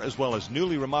store, as well as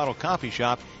newly remodeled coffee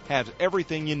shop, has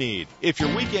everything you need. If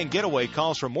your weekend getaway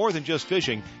calls for more than just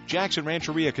fishing, Jackson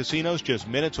Rancheria Casino's just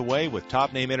minutes away with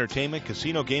top-name entertainment,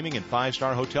 casino gaming, and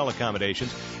 5-star hotel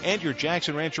accommodations. And your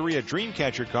Jackson Rancheria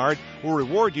Dreamcatcher card will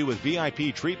reward you with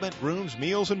VIP treatment, rooms,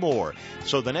 meals, and more.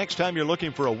 So the next time you're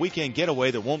looking for a weekend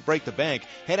getaway that won't break the bank,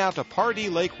 head out to Pardee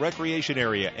Lake Recreation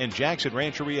Area and Jackson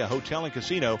Rancheria Hotel and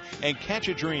Casino and catch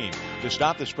a dream. To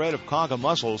stop the spread of quagga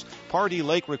mussels, Pardee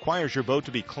Lake requires your boat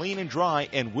to be clean and dry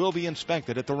and will be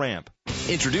inspected at the ramp.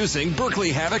 Introducing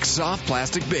Berkley Havoc Soft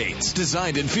Plastic Baits,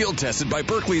 designed and field tested by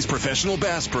Berkley's professional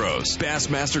bass pros.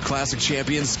 Bassmaster Classic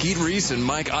champions Skeet, Reese, and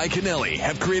Mike Iaconelli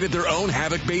have created their own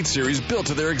Havoc bait series built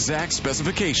to their exact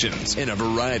specifications in a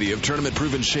variety of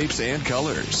tournament-proven shapes and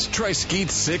colors. Try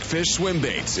Skeet's Sick Fish Swim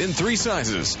Baits in 3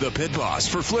 sizes, the Pit Boss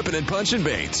for flipping and punching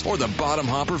baits, or the Bottom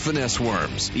Hopper Finesse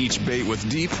Worms, each bait with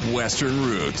deep western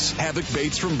roots. Havoc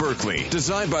baits from Berkley,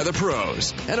 designed by the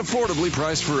pros, and affordably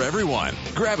priced for everyone.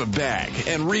 Grab a bag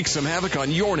and wreak some havoc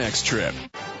on your next trip.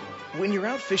 When you're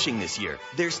out fishing this year,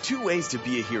 there's 2 ways to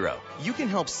be a hero. You can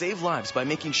help save lives by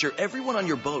making sure everyone on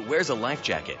your boat wears a life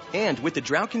jacket. And with the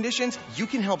drought conditions, you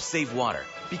can help save water.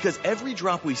 Because every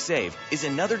drop we save is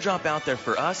another drop out there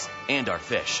for us and our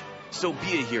fish. So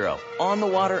be a hero, on the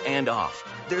water and off.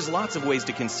 There's lots of ways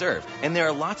to conserve, and there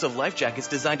are lots of life jackets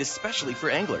designed especially for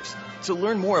anglers. To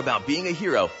learn more about being a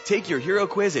hero, take your hero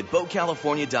quiz at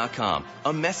BoatCalifornia.com.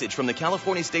 A message from the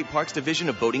California State Parks Division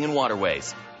of Boating and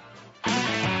Waterways.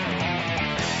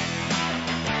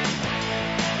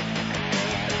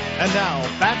 And now,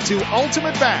 back to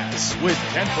Ultimate Bass with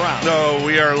Kent Brown. No,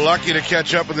 we are lucky to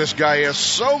catch up with this guy. He has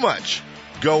so much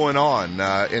going on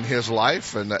in his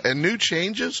life and new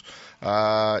changes. You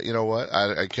know what?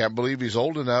 I can't believe he's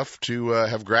old enough to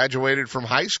have graduated from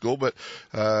high school, but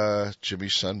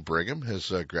Jimmy's son, Brigham,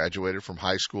 has graduated from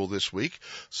high school this week.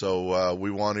 So we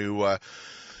want to...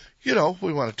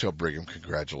 we want to tell Brigham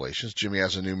congratulations. Jimmy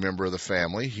has a new member of the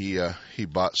family. He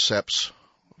bought Sepp's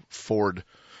Ford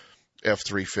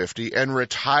F-350 and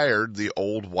retired the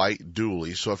old white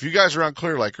dually. So if you guys around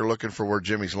Clear Lake are looking for where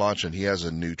Jimmy's launching, he has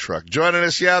a new truck. Joining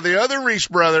us, the other Reese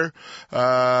brother.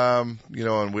 And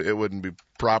it wouldn't be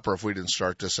proper if we didn't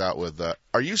start this out with,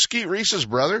 are you Skeet Reese's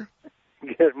brother?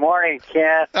 Good morning,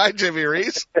 Kent. Hi, Jimmy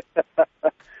Reese.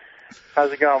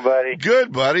 How's it going, buddy?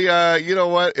 Good, buddy. You know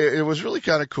what? It was really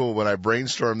kind of cool when I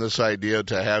brainstormed this idea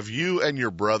to have you and your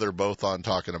brother both on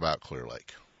talking about Clear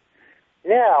Lake.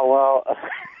 Yeah, well,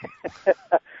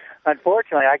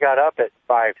 unfortunately, I got up at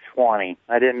 5:20.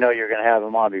 I didn't know you were going to have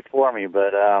him on before me,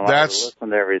 but I listened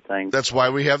to everything. That's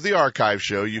why we have the archive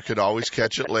show. You could always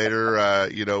catch it later.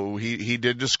 He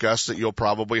did discuss that you'll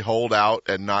probably hold out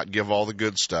and not give all the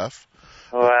good stuff.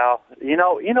 Well, you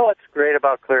know what's great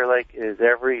about Clear Lake is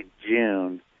every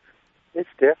June, it's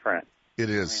different.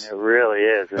 It is. I mean, it really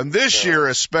is. And this year,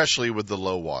 especially with the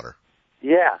low water.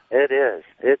 Yeah, it is.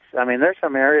 There's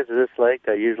some areas of this lake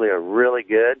that usually are really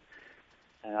good,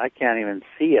 and I can't even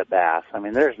see a bass. I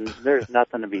mean, there's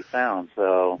nothing to be found.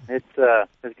 So it's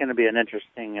going to be an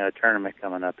interesting tournament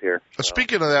coming up here. So.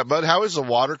 Speaking of that, Bud, how is the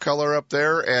watercolor up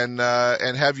there? And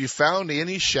have you found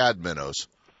any shad minnows?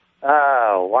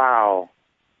 Oh, wow.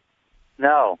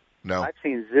 No. I've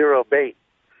seen zero bait.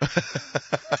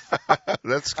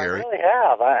 That's scary. I really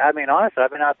have. I mean, honestly, I've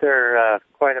been out there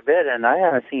quite a bit, and I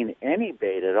haven't seen any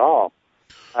bait at all.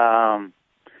 And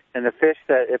the fish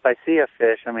if I see a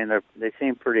fish, I mean, they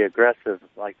seem pretty aggressive,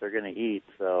 like they're going to eat.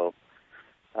 So,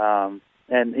 and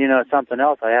something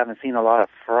else, I haven't seen a lot of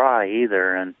fry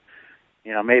either, and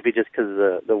maybe just because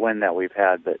of the wind that we've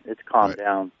had, but it's calmed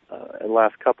down the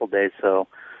last couple of days. So,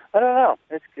 I don't know.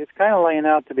 It's kind of laying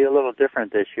out to be a little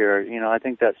different this year. I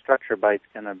think that structure bite's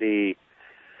going to be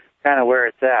kind of where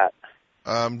it's at.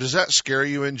 Does that scare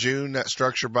you in June, that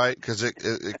structure bite? Because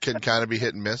it can kind of be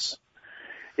hit and miss.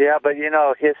 Yeah, but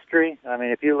history. I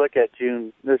mean, if you look at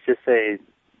June, let's just say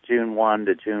June 1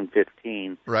 to June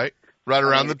 15. Right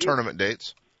around the tournament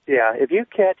dates. Yeah, if you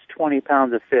catch 20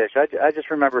 pounds of fish, I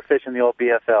just remember fishing the old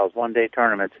BFLs, one-day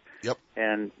tournaments. Yep.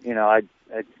 And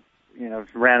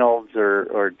Reynolds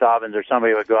or Dobbins or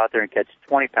somebody would go out there and catch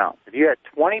 20 pounds. If you had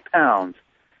 20 pounds,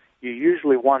 you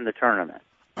usually won the tournament.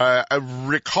 I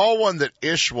recall one that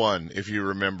Ish won, if you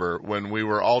remember, when we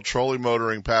were all trolling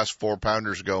motoring past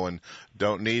 4-pounders going,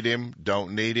 don't need him,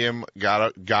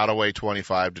 got away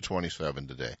 25 to 27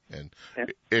 today. And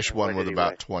Ish won with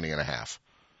about 20 and a half.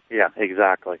 Yeah,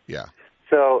 exactly. Yeah.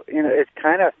 So, it's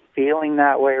kind of feeling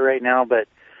that way right now, but,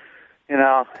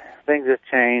 things have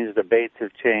changed, the baits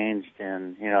have changed,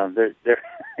 and, you're going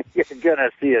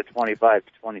to see a 25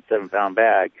 to 27-pound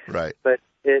bag. Right. But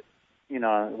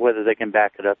whether they can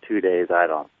back it up 2 days, I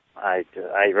don't.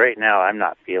 Right now, I'm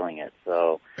not feeling it.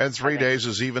 So. And 3 days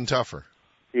is even tougher.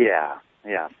 Yeah,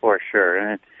 for sure.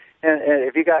 And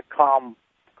if you got calm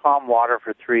water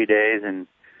for 3 days and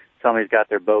somebody's got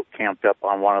their boat camped up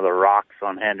on one of the rocks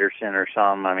on Henderson or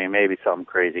something, I mean, maybe something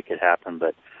crazy could happen,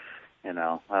 but,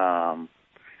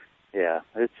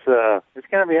 it's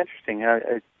going to be interesting.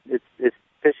 It's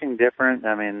fishing different.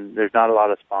 I mean, there's not a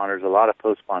lot of spawners, a lot of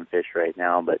post-spawn fish right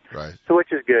now, but so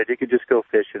which is good. You could just go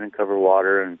fishing and cover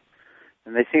water, and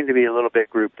they seem to be a little bit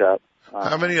grouped up.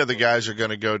 How many of the guys are going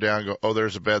to go down and go, oh,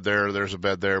 there's a bed there,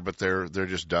 but they're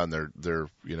just done. They're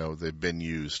they've been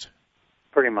used.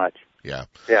 Pretty much. Yeah.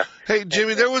 Yeah. Hey,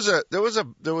 Jimmy, there was a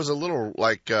little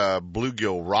like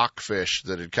bluegill rockfish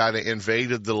that had kind of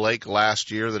invaded the lake last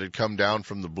year that had come down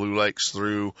from the Blue Lakes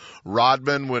through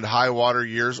Rodman with high water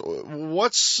years.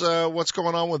 What's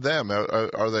going on with them?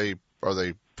 Are they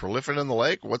proliferating in the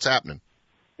lake? What's happening?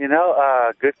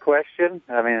 Good question.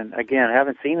 I mean, again, I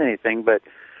haven't seen anything, but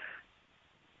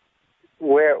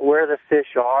where the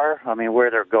fish are, I mean, where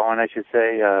they're going, I should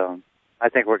say, I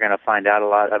think we're going to find out a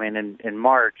lot. I mean, in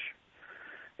March,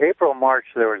 April, March,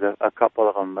 there was a couple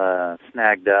of them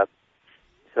snagged up.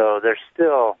 So there's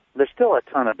still a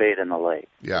ton of bait in the lake.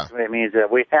 Yeah. It means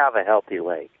that we have a healthy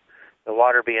lake. the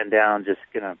water being down just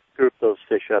gonna group those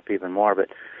fish up even more. But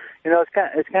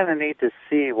it's kind of neat to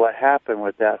see what happened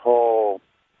with that whole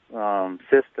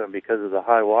system because of the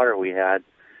high water we had.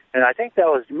 And I think that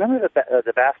was, remember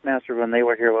the Bassmasters when they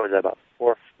were here? What was that,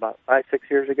 about 5, 6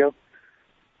 years ago?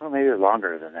 Well, maybe it was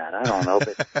longer than that. I don't know,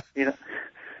 but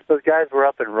those guys were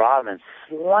up in Rodman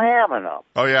slamming them.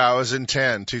 Oh yeah, I was in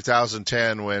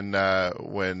 2010 when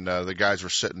the guys were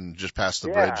sitting just past the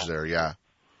bridge there. Yeah.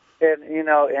 And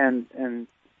and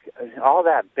all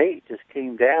that bait just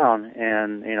came down,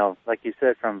 and like you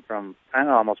said, from kind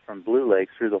of almost from Blue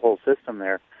Lakes through the whole system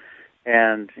there,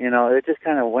 and it just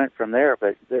kind of went from there.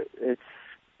 But it's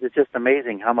just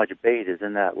amazing how much bait is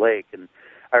in that lake. And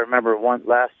I remember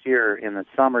last year in the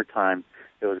summertime,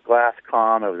 it was glass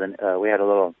calm. It was we had a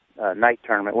little night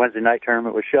tournament, Wednesday night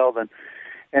tournament with Sheldon,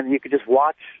 and you could just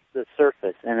watch the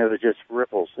surface, and it was just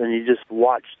ripples, and you just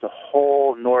watched the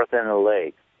whole north end of the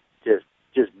lake, just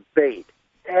bait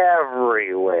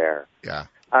everywhere. Yeah.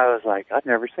 I was like, I've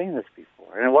never seen this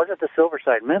before. And it wasn't the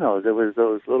silver-side minnows. It was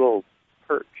those little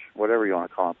perch, whatever you want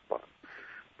to call them,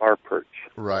 bar perch.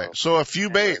 Right. So a few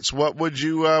baits. What would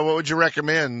you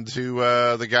recommend to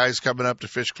the guys coming up to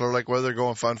fish Clear Lake, whether they're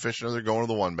going fun fishing or they're going to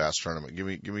the one bass tournament? Give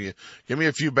me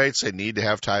a few baits they need to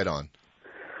have tied on.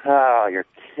 Oh, you're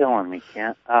killing me,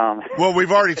 Kent. Well,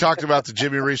 we've already talked about the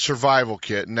Jimmy Reese survival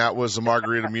kit, and that was the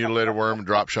margarita mutilated worm and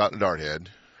drop shot and dart head.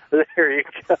 There you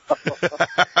go.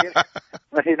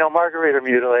 Margarita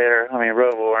mutilator.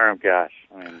 Robo worm. Gosh.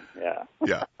 Yeah.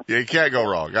 Yeah. You can't go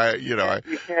wrong.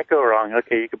 You can't go wrong.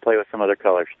 Okay, you can play with some other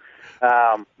colors,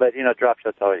 but drop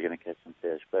shot's always going to catch some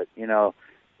fish. But you have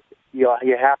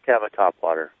to have a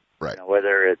topwater. Right.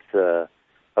 Whether it's a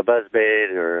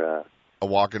buzzbait or a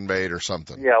walking bait or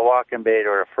something. Yeah, a walking bait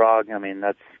or a frog.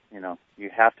 That's you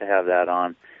have to have that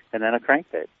on, and then a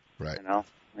crankbait. Right.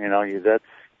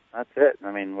 That's it.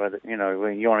 Whether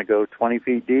when you want to go 20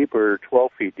 feet deep or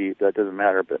 12 feet deep, that doesn't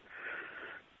matter. But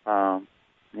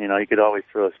you could always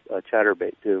throw a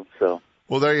chatterbait too. So.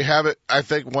 Well, there you have it. I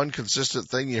think one consistent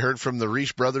thing you heard from the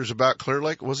Reese brothers about Clear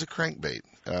Lake was a crankbait.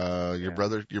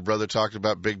 Your brother talked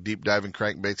about big deep diving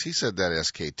crankbaits. He said that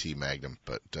SKT Magnum,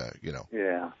 but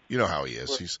Yeah. You know how he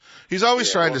is. He's always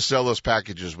trying to sell those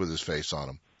packages with his face on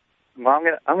them. Well,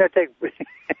 I'm gonna take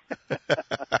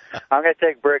I'm gonna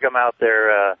take Brigham out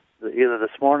there either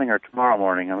this morning or tomorrow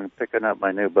morning. I'm picking up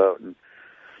my new boat, and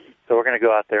so we're gonna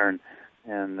go out there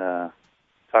and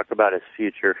talk about his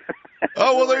future.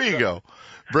 Oh, well, there you go.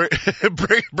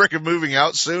 Brigham moving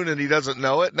out soon, and he doesn't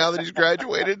know it now that he's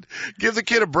graduated. Give the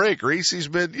kid a break, Reese. He's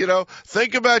been,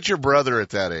 think about your brother at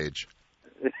that age.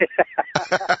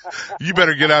 You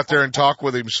better get out there and talk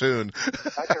with him soon.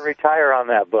 I can retire on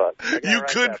that book. You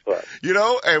could,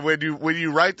 and when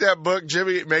you write that book,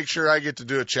 Jimmy, make sure I get to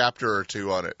do a chapter or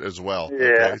two on it as well. Yeah.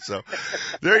 Okay, so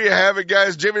there you have it,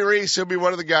 guys. Jimmy Reese, he'll be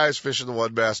one of the guys fishing the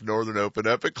One Bass Northern Open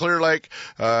up at Clear Lake,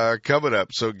 coming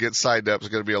up. So get signed up. It's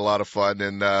going to be a lot of fun,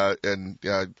 and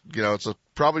it's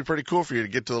probably pretty cool for you to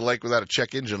get to the lake without a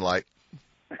check engine light.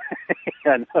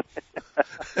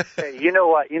 Hey, you know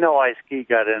why Skeet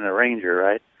got in a Ranger,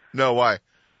 right? No, why?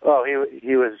 Oh,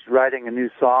 he was writing a new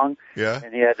song. Yeah.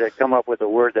 And he had to come up with a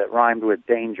word that rhymed with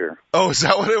danger. Oh, is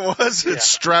that what it was? Yeah.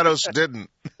 Stratos didn't.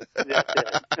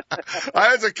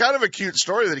 It's a kind of a cute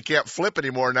story that he can't flip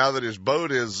anymore now that his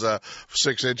boat is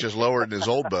 6 inches lower than his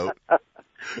old boat.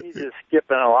 He's just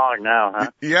skipping along now,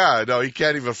 huh? Yeah, no, he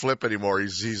can't even flip anymore.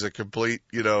 He's a complete,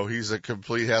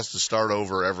 has to start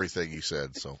over everything, he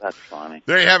said. So that's funny.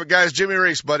 There you have it, guys. Jimmy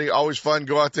Reese, buddy. Always fun.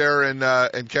 Go out there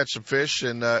and catch some fish,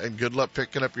 and good luck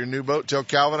picking up your new boat. Tell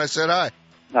Calvin I said hi.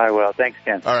 I will. Thanks,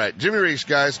 Ken. All right. Jimmy Reese,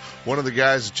 guys, one of the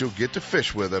guys that you'll get to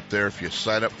fish with up there if you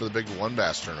sign up for the big One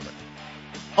Bass tournament.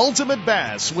 Ultimate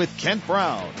Bass with Kent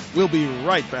Brown. We'll be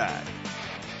right back.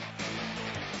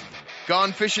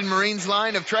 Gone Fishing Marine's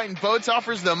line of Triton boats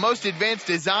offers the most advanced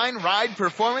design, ride,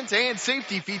 performance, and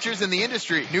safety features in the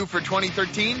industry. New for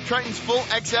 2013, Triton's full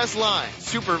XS line.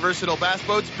 Super versatile bass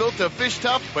boats built to fish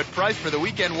tough, but priced for the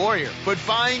weekend warrior. But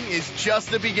buying is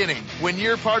just the beginning. When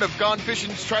you're part of Gone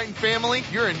Fishing's Triton family,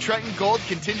 you're in Triton Gold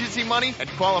contingency money and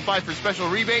qualify for special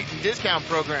rebate and discount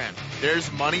programs.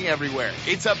 There's money everywhere.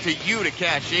 It's up to you to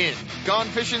cash in. Gone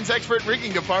Fishing's expert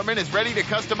rigging department is ready to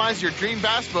customize your dream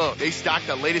bass boat. They stock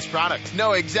the latest products,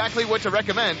 know exactly what to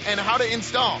recommend, and how to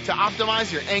install to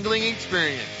optimize your angling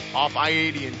experience. Off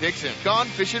I-80 in Dixon, Gone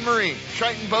Fishing Marine,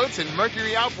 Triton Boats, and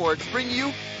Mercury Outboards bring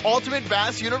you Ultimate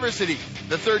Bass University,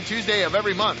 the third Tuesday of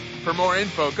every month. For more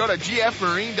info, go to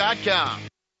gfmarine.com.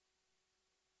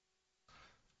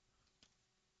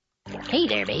 Hey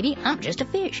there, baby. I'm just a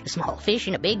fish. A small fish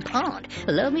in a big pond.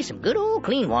 Love me some good old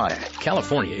clean water.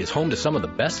 California is home to some of the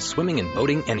best swimming and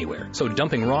boating anywhere. So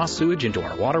dumping raw sewage into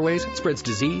our waterways spreads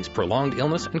disease, prolonged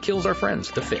illness, and kills our friends,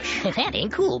 the fish. That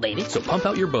ain't cool, baby. So pump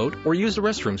out your boat or use the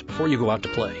restrooms before you go out to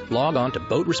play. Log on to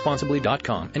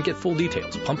boatresponsibly.com and get full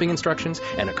details, pumping instructions,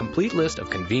 and a complete list of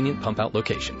convenient pump out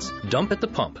locations. Dump at the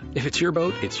pump. If it's your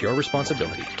boat, it's your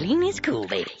responsibility. Clean is cool,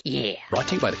 baby. Yeah. Brought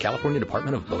to you by the California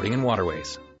Department of Boating and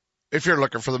Waterways. If you're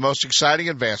looking for the most exciting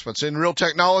advancements in reel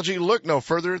technology, look no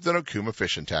further than Okuma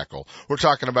Fishing Tackle. We're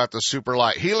talking about the super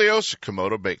light Helios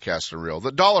Komodo baitcaster reel,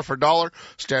 the dollar for dollar,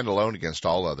 stand alone against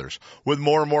all others. With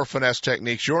more and more finesse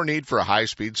techniques, your need for a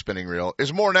high-speed spinning reel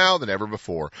is more now than ever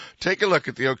before. Take a look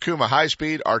at the Okuma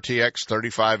High-Speed RTX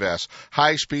 35S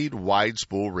high-speed wide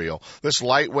spool reel. This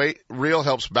lightweight reel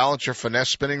helps balance your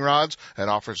finesse spinning rods and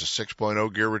offers a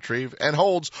 6.0 gear retrieve and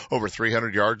holds over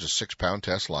 300 yards of 6-pound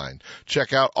test line.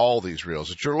 Check out all these reels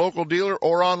at your local dealer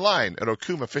or online at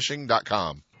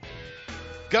okumafishing.com.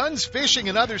 Guns, Fishing,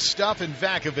 and Other Stuff in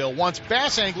Vacaville wants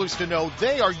bass anglers to know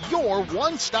they are your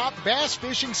one-stop bass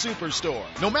fishing superstore.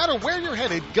 No matter where you're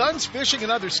headed, Guns, Fishing,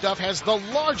 and Other Stuff has the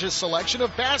largest selection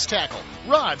of bass tackle,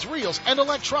 rods, reels, and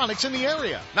electronics in the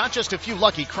area. Not just a few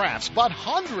lucky crafts, but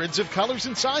hundreds of colors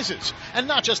and sizes. And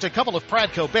not just a couple of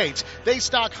Pradco baits, they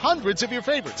stock hundreds of your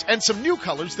favorites and some new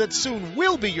colors that soon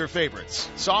will be your favorites.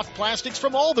 Soft plastics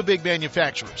from all the big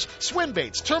manufacturers, swim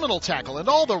baits, terminal tackle, and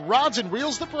all the rods and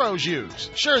reels the pros use.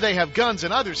 Sure, they have guns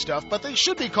and other stuff, but they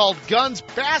should be called Guns,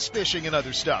 Bass Fishing, and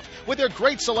Other Stuff. With their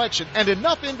great selection and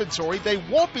enough inventory, they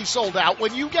won't be sold out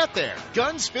when you get there.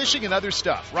 Guns, Fishing, and Other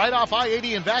Stuff, right off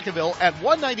I-80 in Vacaville at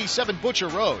 197 Butcher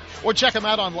Road. Or check them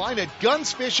out online at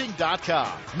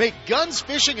gunsfishing.com. Make Guns,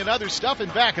 Fishing, and Other Stuff in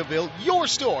Vacaville your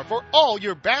store for all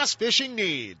your bass fishing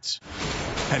needs.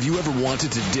 Have you ever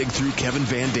wanted to dig through Kevin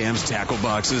Van Dam's tackle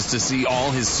boxes to see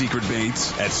all his secret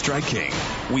baits? At Strike King,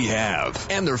 we have.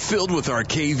 And they're filled with our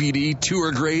KVD,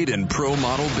 tour grade, and pro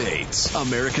model baits.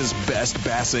 America's best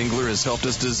bass angler has helped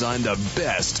us design the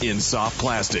best in soft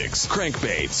plastics,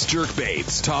 crankbaits, jerk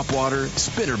baits, topwater,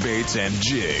 spinner baits, and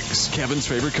jigs. Kevin's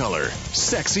favorite color,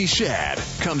 sexy shad,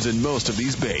 comes in most of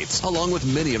these baits, along with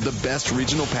many of the best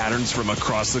regional patterns from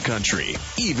across the country,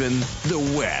 even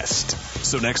the West.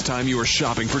 So next time you are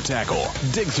shopping for tackle,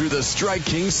 dig through the Strike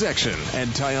King section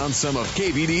and tie on some of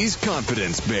KVD's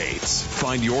confidence baits.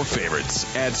 Find your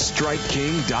favorites at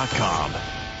StrikeKing.com.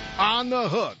 On the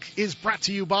Hook is brought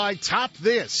to you by Top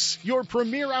This, your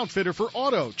premier outfitter for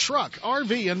auto, truck,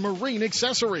 RV, and marine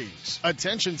accessories.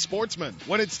 Attention sportsmen,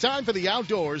 when it's time for the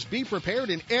outdoors, be prepared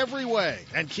in every way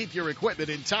and keep your equipment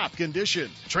in top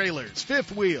condition. Trailers,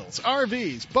 fifth wheels,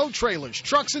 RVs, boat trailers,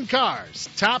 trucks, and cars.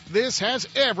 Top This has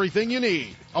everything you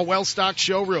need. A well-stocked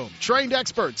showroom, trained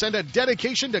experts, and a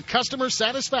dedication to customer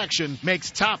satisfaction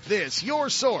makes Top This your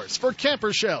source for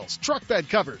camper shells, truck bed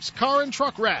covers, car and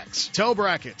truck racks, tow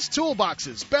brackets,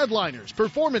 toolboxes, bed liners,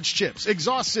 performance chips,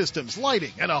 exhaust systems,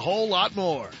 lighting, and a whole lot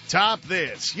more. Top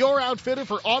This, your outfitter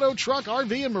for auto, truck,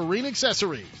 RV, and marine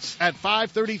accessories at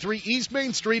 533 East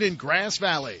Main Street in Grass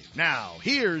Valley. Now,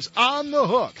 here's On the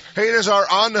Hook. Hey, it is our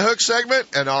On the Hook segment,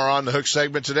 and our On the Hook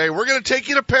segment today, we're going to take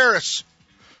you to Paris.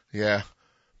 Yeah.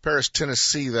 Paris,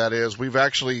 Tennessee, that is. We've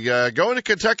actually going to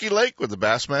Kentucky Lake with the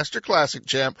Bassmaster Classic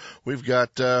champ. We've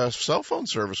got cell phone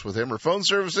service with him, or phone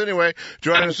service anyway.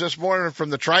 Joining us this morning from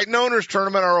the Triton Owners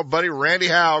Tournament, our old buddy Randy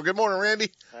Howell. Good morning,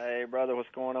 Randy. Hey, brother, what's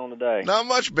going on today? Not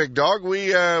much, big dog. We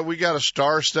got a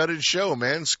star-studded show,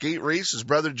 man. Skeet, Reese, his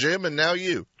brother Jim, and now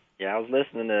you. Yeah, I was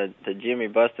listening to Jimmy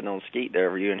busting on Skeet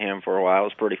there, you and him for a while. It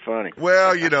was pretty funny.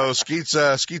 Well, you know, Skeet's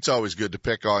always good to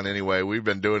pick on anyway. We've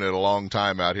been doing it a long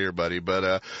time out here, buddy.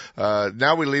 But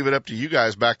now we leave it up to you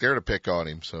guys back there to pick on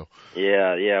him. So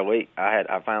yeah,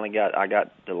 I finally got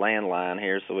the landline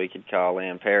here so we could call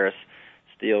in. Paris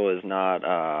still is not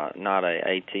a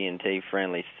AT&T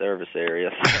friendly service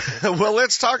area. Well,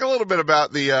 let's talk a little bit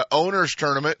about the owners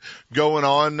tournament going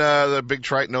on, the big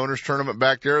Triton owners tournament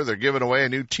back there. They're giving away a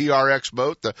new TRX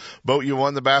boat, the boat you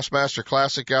won the Bassmaster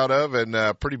Classic out of, and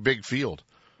a pretty big field.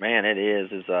 Man, it is.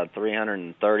 It's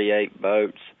 338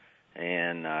 boats,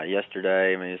 and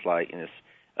yesterday, I mean, it's like in this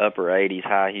upper 80s,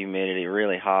 high humidity,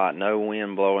 really hot, no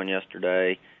wind blowing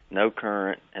yesterday, no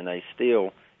current, and they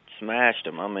still smashed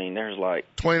them. I mean, there's like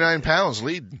 29 pounds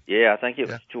leading. Yeah, I think it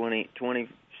was 20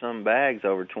 some bags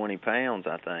over 20 pounds,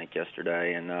 I think,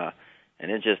 yesterday, and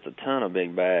it's just a ton of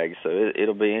big bags. So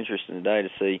it'll be interesting today to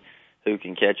see who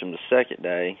can catch them the second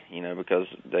day, you know, because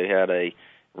they had a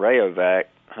Rayovac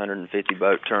 150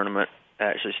 boat tournament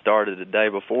actually started the day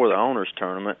before the owners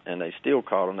tournament, and they still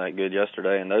caught them that good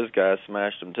yesterday, and those guys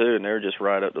smashed them too, and they were just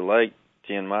right up the lake,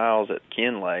 10 miles at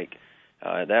Ken Lake.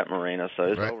 at that marina. So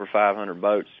it's over 500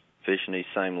 boats fishing these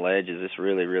same ledges. It's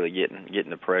really, really getting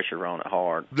the pressure on it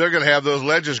hard. They're going to have those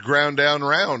ledges ground down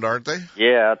round, aren't they?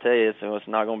 Yeah, I'll tell you, it's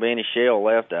not going to be any shell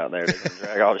left out there. They're going to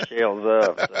drag all the shells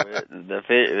up. So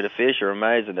the fish are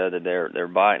amazing that they're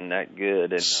biting that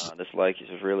good, and this lake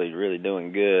is really, really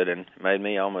doing good, and it made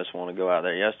me almost want to go out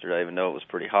there yesterday, even though it was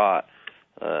pretty hot.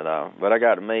 But I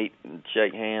got to meet and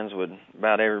shake hands with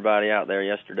about everybody out there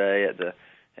yesterday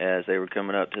as they were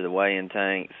coming up to the weigh-in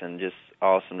tanks, and just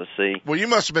awesome to see. Well, you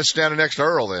must have been standing next to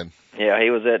Earl then. Yeah,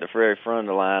 he was at the very front of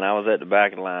the line. I was at the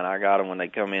back of the line. I got him when they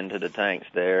come into the tanks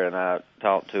there, and I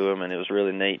talked to him, and it was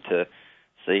really neat to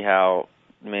see how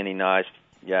many nice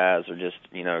guys are just,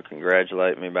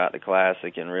 congratulating me about the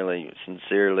Classic and really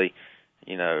sincerely,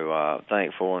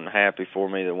 thankful and happy for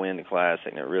me to win the Classic.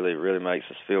 And it really, really makes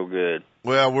us feel good.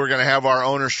 Well, we're going to have our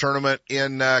owners tournament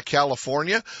in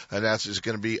California, and that's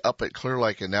going to be up at Clear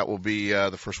Lake, and that will be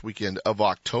the first weekend of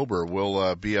October.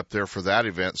 We'll be up there for that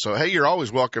event. So, hey, you're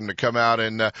always welcome to come out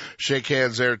and shake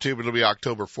hands there, too. But it'll be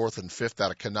October 4th and 5th out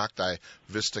of Canocti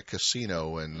Vista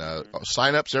Casino. And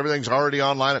sign-ups, everything's already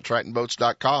online at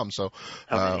TritonBoats.com. So,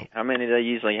 how many do they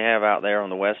usually have out there on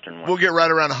the western one? We'll get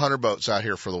right around 100 boats out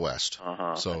here for the west.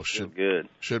 So should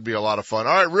be a lot of fun.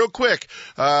 All right, real quick,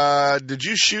 did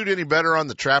you shoot any better on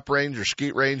the trap range or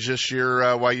skeet range this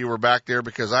year while you were back there?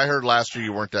 Because I heard last year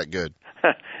you weren't that good.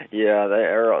 Yeah,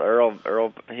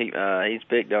 Earl, he's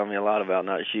picked on me a lot about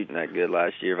not shooting that good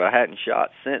last year. If I hadn't shot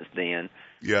since then,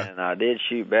 and I did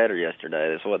shoot better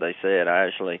yesterday. That's what they said. I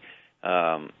actually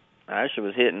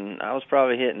was hitting. I was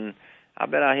probably hitting. I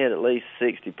bet I hit at least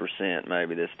 60%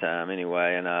 maybe this time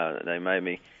anyway. And they made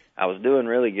me. I was doing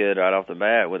really good right off the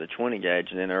bat with a 20 gauge,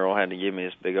 and then Earl had to give me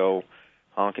this big old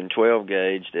honking 12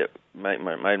 gauge that made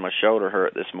my shoulder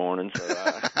hurt this morning. So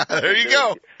there you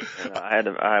go. And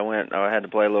I had to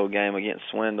play a little game against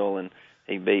Swindle, and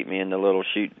he beat me in the little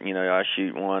shoot. I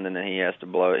shoot one, and then he has to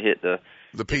hit the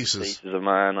pieces of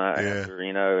mine after,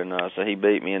 and so he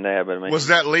beat me in that. But I mean, was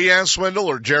that Leanne Swindle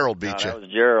or Gerald beat you? That was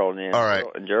Gerald. Yeah. All right.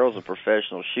 And Gerald's a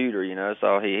professional shooter.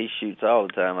 So he shoots all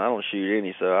the time. I don't shoot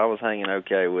any, so I was hanging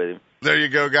okay with him. There you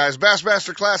go, guys.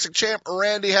 Bassmaster Classic champ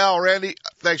Randy Howell. Randy,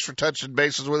 thanks for touching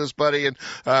bases with us, buddy, and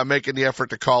making the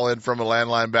effort to call in from a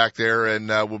landline back there. And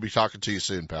we'll be talking to you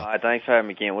soon, pal. All right, thanks for having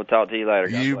me, Ken. We'll talk to you later.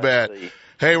 You bet.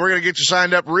 Hey, we're going to get you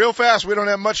signed up real fast. We don't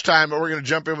have much time, but we're going to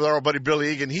jump in with our buddy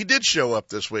Billy Egan. He did show up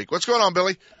this week. What's going on,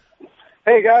 Billy?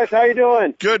 Hey, guys. How you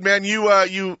doing? Good, man.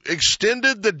 You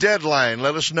extended the deadline.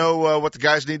 Let us know what the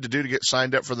guys need to do to get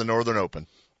signed up for the Northern Open.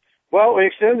 Well, we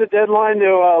extended the deadline to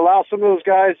allow some of those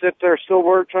guys that are still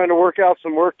trying to work out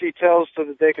some work details so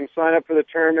that they can sign up for the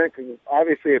tournament. Because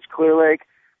obviously it's Clear Lake.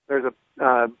 There's a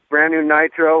brand new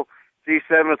Nitro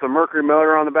G7 with a Mercury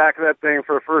motor on the back of that thing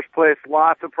for first place.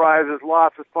 Lots of prizes,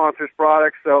 lots of sponsors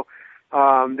products. So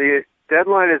the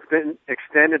deadline has been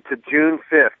extended to June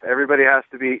 5th. Everybody has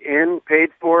to be in,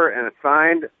 paid for, and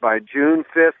assigned by June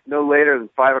 5th, no later than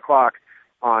 5 o'clock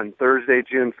on Thursday,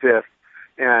 June 5th.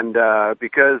 And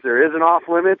because there is an off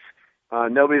limits,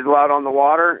 nobody's allowed on the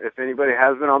water. If anybody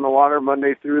has been on the water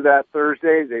Monday through that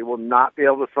Thursday, they will not be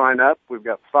able to sign up. We've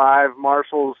got 5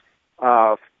 marshals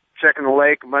checking the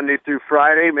lake Monday through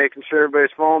Friday, making sure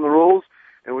everybody's following the rules.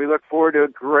 And we look forward to a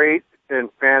great and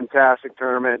fantastic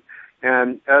tournament.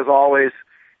 And as always,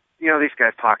 these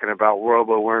guys talking about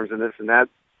robo worms and this and that.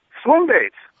 Swim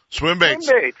baits. Swim baits.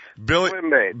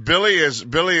 Billy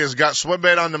has got swim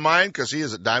bait on the mind because he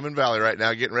is at Diamond Valley right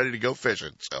now getting ready to go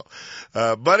fishing. So,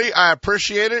 buddy, I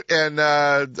appreciate it, and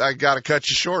I got to cut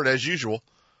you short as usual.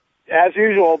 As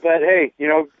usual, but hey,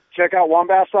 check out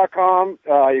wombass.com.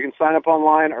 You can sign up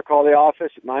online or call the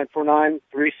office at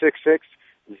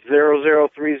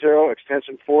 949-366-0030,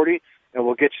 extension 40, and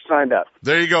we'll get you signed up.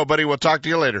 There you go, buddy. We'll talk to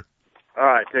you later. All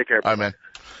right, take care. All right, man.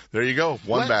 There you go.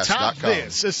 Let Top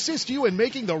This assist you in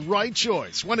making the right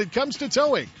choice when it comes to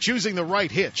towing. Choosing the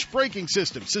right hitch, braking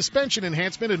system, suspension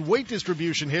enhancement, and weight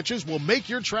distribution hitches will make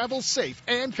your travel safe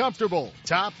and comfortable.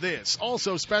 Top This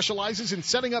also specializes in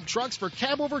setting up trucks for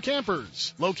cab-over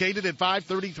campers. Located at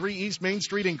 533 East Main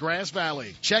Street in Grass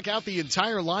Valley. Check out the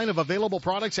entire line of available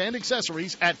products and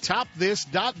accessories at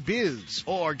topthis.biz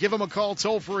or give them a call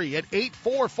toll-free at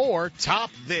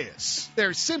 844-TOP-THIS.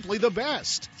 They're simply the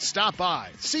best. Stop by,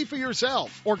 see for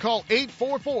yourself, or call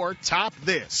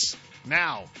 844-TOP-THIS.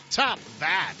 Now, top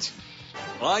that.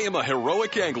 I am a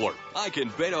heroic angler. I can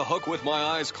bait a hook with my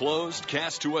eyes closed,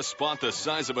 cast to a spot the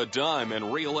size of a dime,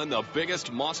 and reel in the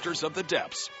biggest monsters of the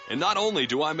depths. And not only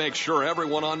do I make sure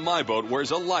everyone on my boat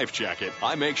wears a life jacket,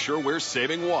 I make sure we're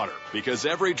saving water. Because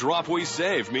every drop we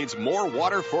save means more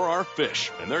water for our fish.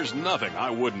 And there's nothing I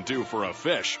wouldn't do for a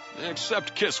fish,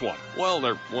 except kiss one. Well,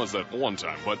 there was that one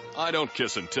time, but I don't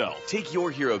kiss and tell. Take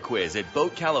your hero quiz at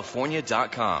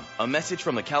BoatCalifornia.com. A message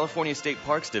from the California State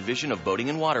Parks Division of Boating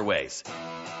and Waterways.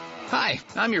 Hi,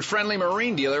 I'm your friendly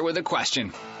marine dealer with a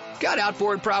question. Got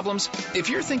outboard problems? If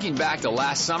you're thinking back to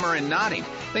last summer and nodding,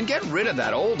 then get rid of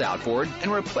that old outboard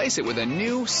and replace it with a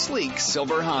new, sleek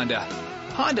silver Honda.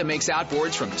 Honda makes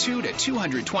outboards from 2 to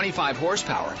 225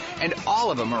 horsepower, and all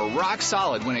of them are rock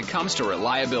solid when it comes to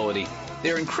reliability.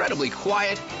 They're incredibly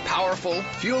quiet, powerful,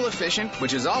 fuel efficient,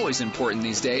 which is always important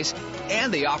these days,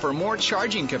 and they offer more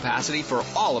charging capacity for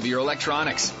all of your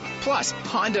electronics. Plus,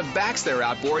 Honda backs their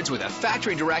outboards with a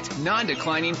factory-direct,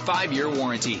 non-declining 5-year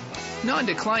warranty.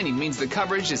 Non-declining means the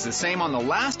coverage is the same on the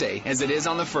last day as it is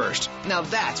on the first. Now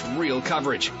that's real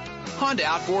coverage. Honda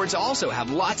outboards also have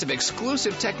lots of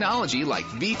exclusive technology like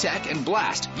VTEC and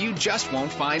Blast you just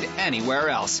won't find anywhere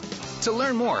else. To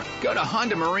learn more, go to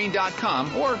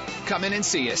HondaMarine.com or come in and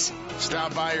see us.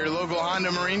 Stop by your local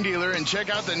Honda Marine dealer and check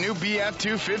out the new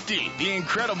BF250, the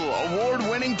incredible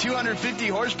award-winning 250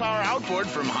 horsepower outboard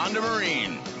from Honda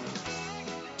Marine.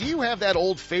 Do you have that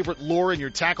old favorite lure in your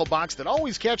tackle box that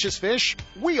always catches fish?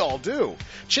 We all do.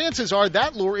 Chances are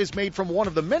that lure is made from one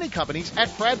of the many companies at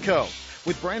Pradco.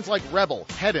 With brands like Rebel,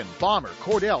 Hedden, Bomber,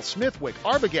 Cordell, Smithwick,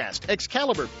 Arbogast,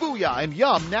 Excalibur, Booyah, and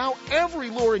Yum, now every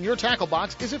lure in your tackle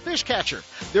box is a fish catcher.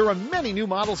 There are many new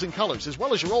models and colors, as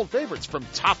well as your old favorites, from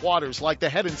top waters like the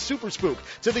Hedden Super Spook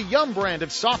to the Yum brand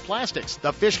of soft plastics.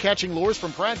 The fish-catching lures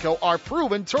from Pradco are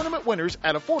proven tournament winners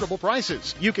at affordable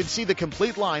prices. You can see the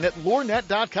complete line at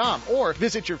lurenet.com or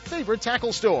visit your favorite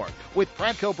tackle store. With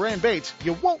Pradco brand baits,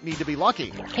 you won't need to be lucky.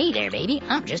 Hey there, baby.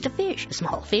 I'm just a fish, a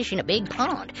small fish in a big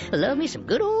pond. Love me some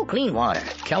good old clean water.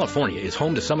 California is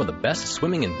home to some of the best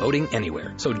swimming and boating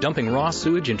anywhere. So dumping raw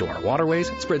sewage into our waterways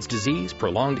spreads disease,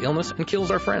 prolonged illness, and kills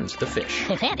our friends, the fish.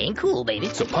 That ain't cool, baby.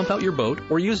 So pump out your boat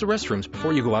or use the restrooms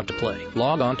before you go out to play.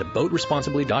 Log on to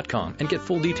boatresponsibly.com and get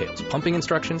full details, pumping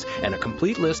instructions, and a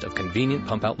complete list of convenient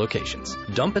pump out locations.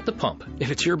 Dump at the pump. If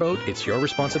it's your boat, it's your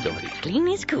responsibility. Clean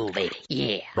is cool, baby.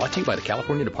 Yeah. Brought to you by the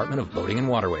California Department of Boating and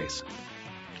Waterways.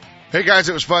 Hey guys,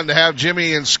 it was fun to have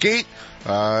Jimmy and Skeet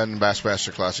and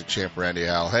Bassmaster Classic champ Randy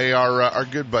Howell. Hey, our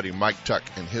good buddy Mike Tuck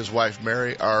and his wife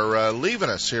Mary are leaving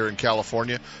us here in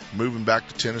California, moving back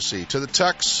to Tennessee. To the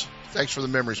Tucks, thanks for the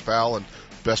memories, pal, and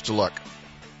best of luck.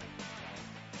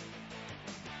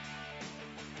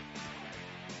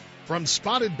 From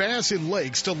spotted bass in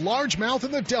lakes to largemouth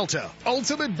in the Delta,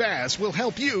 Ultimate Bass will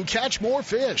help you catch more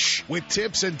fish. With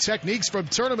tips and techniques from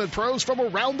tournament pros from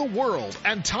around the world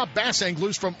and top bass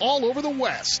anglers from all over the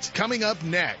West. Coming up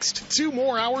next, 2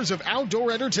 more hours of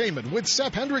outdoor entertainment with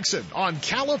Sepp Hendrickson on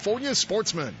California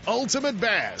Sportsman. Ultimate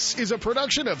Bass is a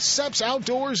production of Sepp's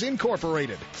Outdoors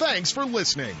Incorporated. Thanks for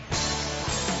listening.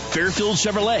 Fairfield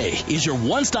Chevrolet is your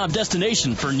one-stop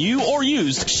destination for new or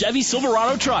used Chevy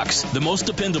Silverado trucks. The most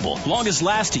dependable,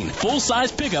 longest-lasting,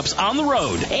 full-size pickups on the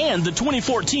road. And the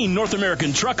 2014 North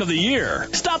American Truck of the Year.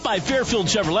 Stop by Fairfield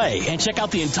Chevrolet and check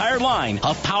out the entire line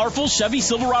of powerful Chevy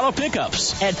Silverado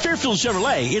pickups. At Fairfield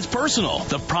Chevrolet, it's personal.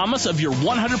 The promise of your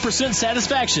 100%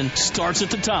 satisfaction starts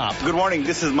at the top. Good morning.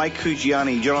 This is Mike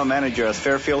Cugiani, General Manager at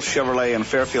Fairfield Chevrolet and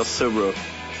Fairfield Subaru.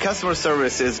 Customer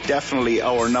service is definitely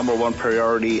our number one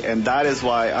priority, and that is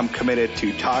why I'm committed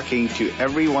to talking to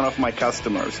every one of my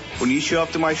customers. When you show up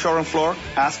to my showroom floor,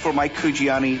 ask for Mike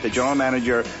Cugiani, the General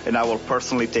Manager, and I will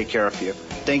personally take care of you.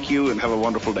 Thank you and have a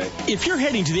wonderful day. If you're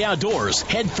heading to the outdoors,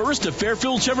 head first to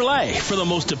Fairfield Chevrolet for the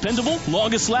most dependable,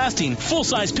 longest-lasting,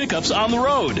 full-size pickups on the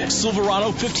road. Silverado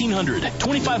 1500,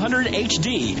 2500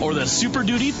 HD, or the Super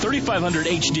Duty 3500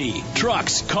 HD.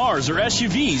 Trucks, cars, or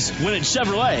SUVs, when it's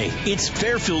Chevrolet, it's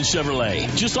Fairfield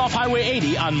Chevrolet, just off Highway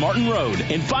 80 on Martin Road,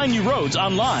 and find new roads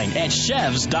online at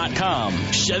chevs.com.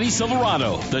 Chevy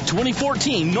Silverado, the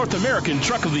 2014 North American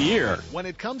Truck of the Year. When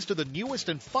it comes to the newest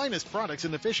and finest products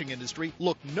in the fishing industry,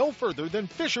 look no further than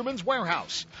Fisherman's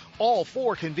Warehouse. All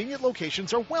 4 convenient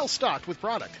locations are well stocked with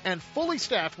product and fully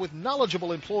staffed with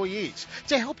knowledgeable employees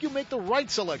to help you make the right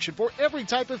selection for every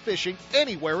type of fishing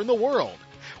anywhere in the world.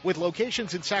 With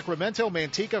locations in Sacramento,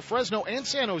 Manteca, Fresno, and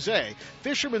San Jose,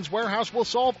 Fisherman's Warehouse will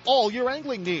solve all your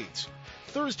angling needs.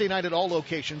 Thursday night at all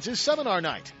locations is seminar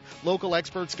night. Local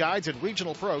experts, guides, and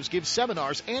regional pros give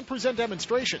seminars and present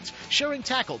demonstrations, sharing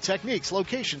tackle, techniques,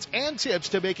 locations, and tips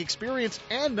to make experienced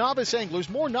and novice anglers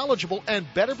more knowledgeable and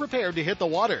better prepared to hit the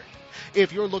water.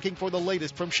 If you're looking for the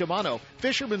latest from Shimano,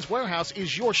 Fisherman's Warehouse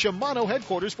is your Shimano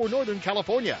headquarters for Northern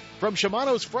California. From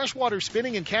Shimano's freshwater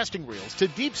spinning and casting reels to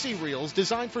deep-sea reels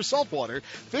designed for saltwater,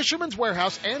 Fisherman's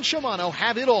Warehouse and Shimano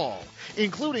have it all,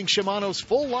 including Shimano's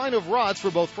full line of rods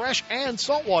for both fresh and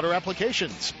saltwater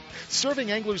applications.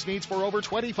 Serving anglers' needs for over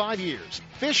 25 years,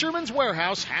 Fisherman's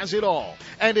Warehouse has it all.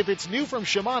 And if it's new from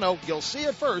Shimano, you'll see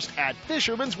it first at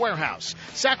Fisherman's Warehouse,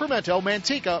 Sacramento,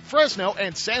 Manteca, Fresno,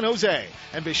 and San Jose.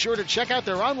 And be sure to check out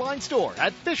their online store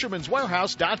at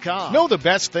fishermanswarehouse.com. Know the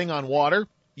best thing on water?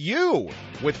 You.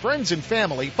 With friends and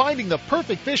family, finding the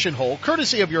perfect fishing hole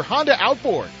courtesy of your Honda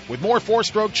outboard. With more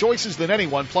four-stroke choices than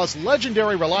anyone, plus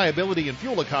legendary reliability and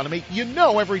fuel economy, you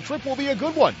know every trip will be a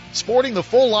good one. Sporting the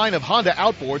full line of Honda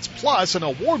outboards, plus an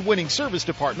award-winning service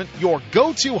department, your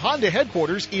go-to Honda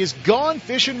headquarters is Gone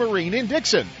Fishin' Marine in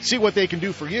Dixon. See what they can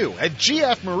do for you at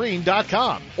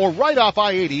gfmarine.com or right off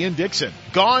I-80 in Dixon.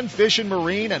 Gone Fishin'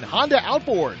 Marine and Honda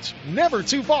outboards. Never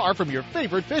too far from your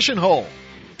favorite fishing hole.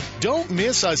 Don't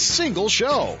miss a single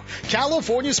show.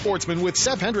 California Sportsman with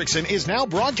Sep Hendrickson is now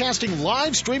broadcasting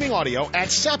live streaming audio at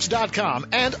seps.com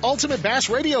and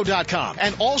ultimatebassradio.com,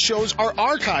 and all shows are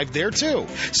archived there too.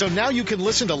 So now you can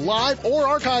listen to live or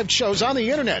archived shows on the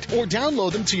internet or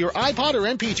download them to your iPod or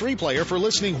MP3 player for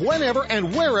listening whenever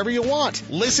and wherever you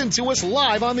want. Listen to us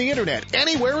live on the internet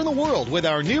anywhere in the world with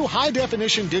our new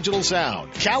high-definition digital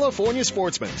sound. California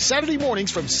Sportsman, Saturday mornings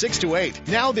from 6 to 8.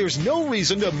 Now there's no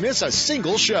reason to miss a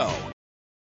single show.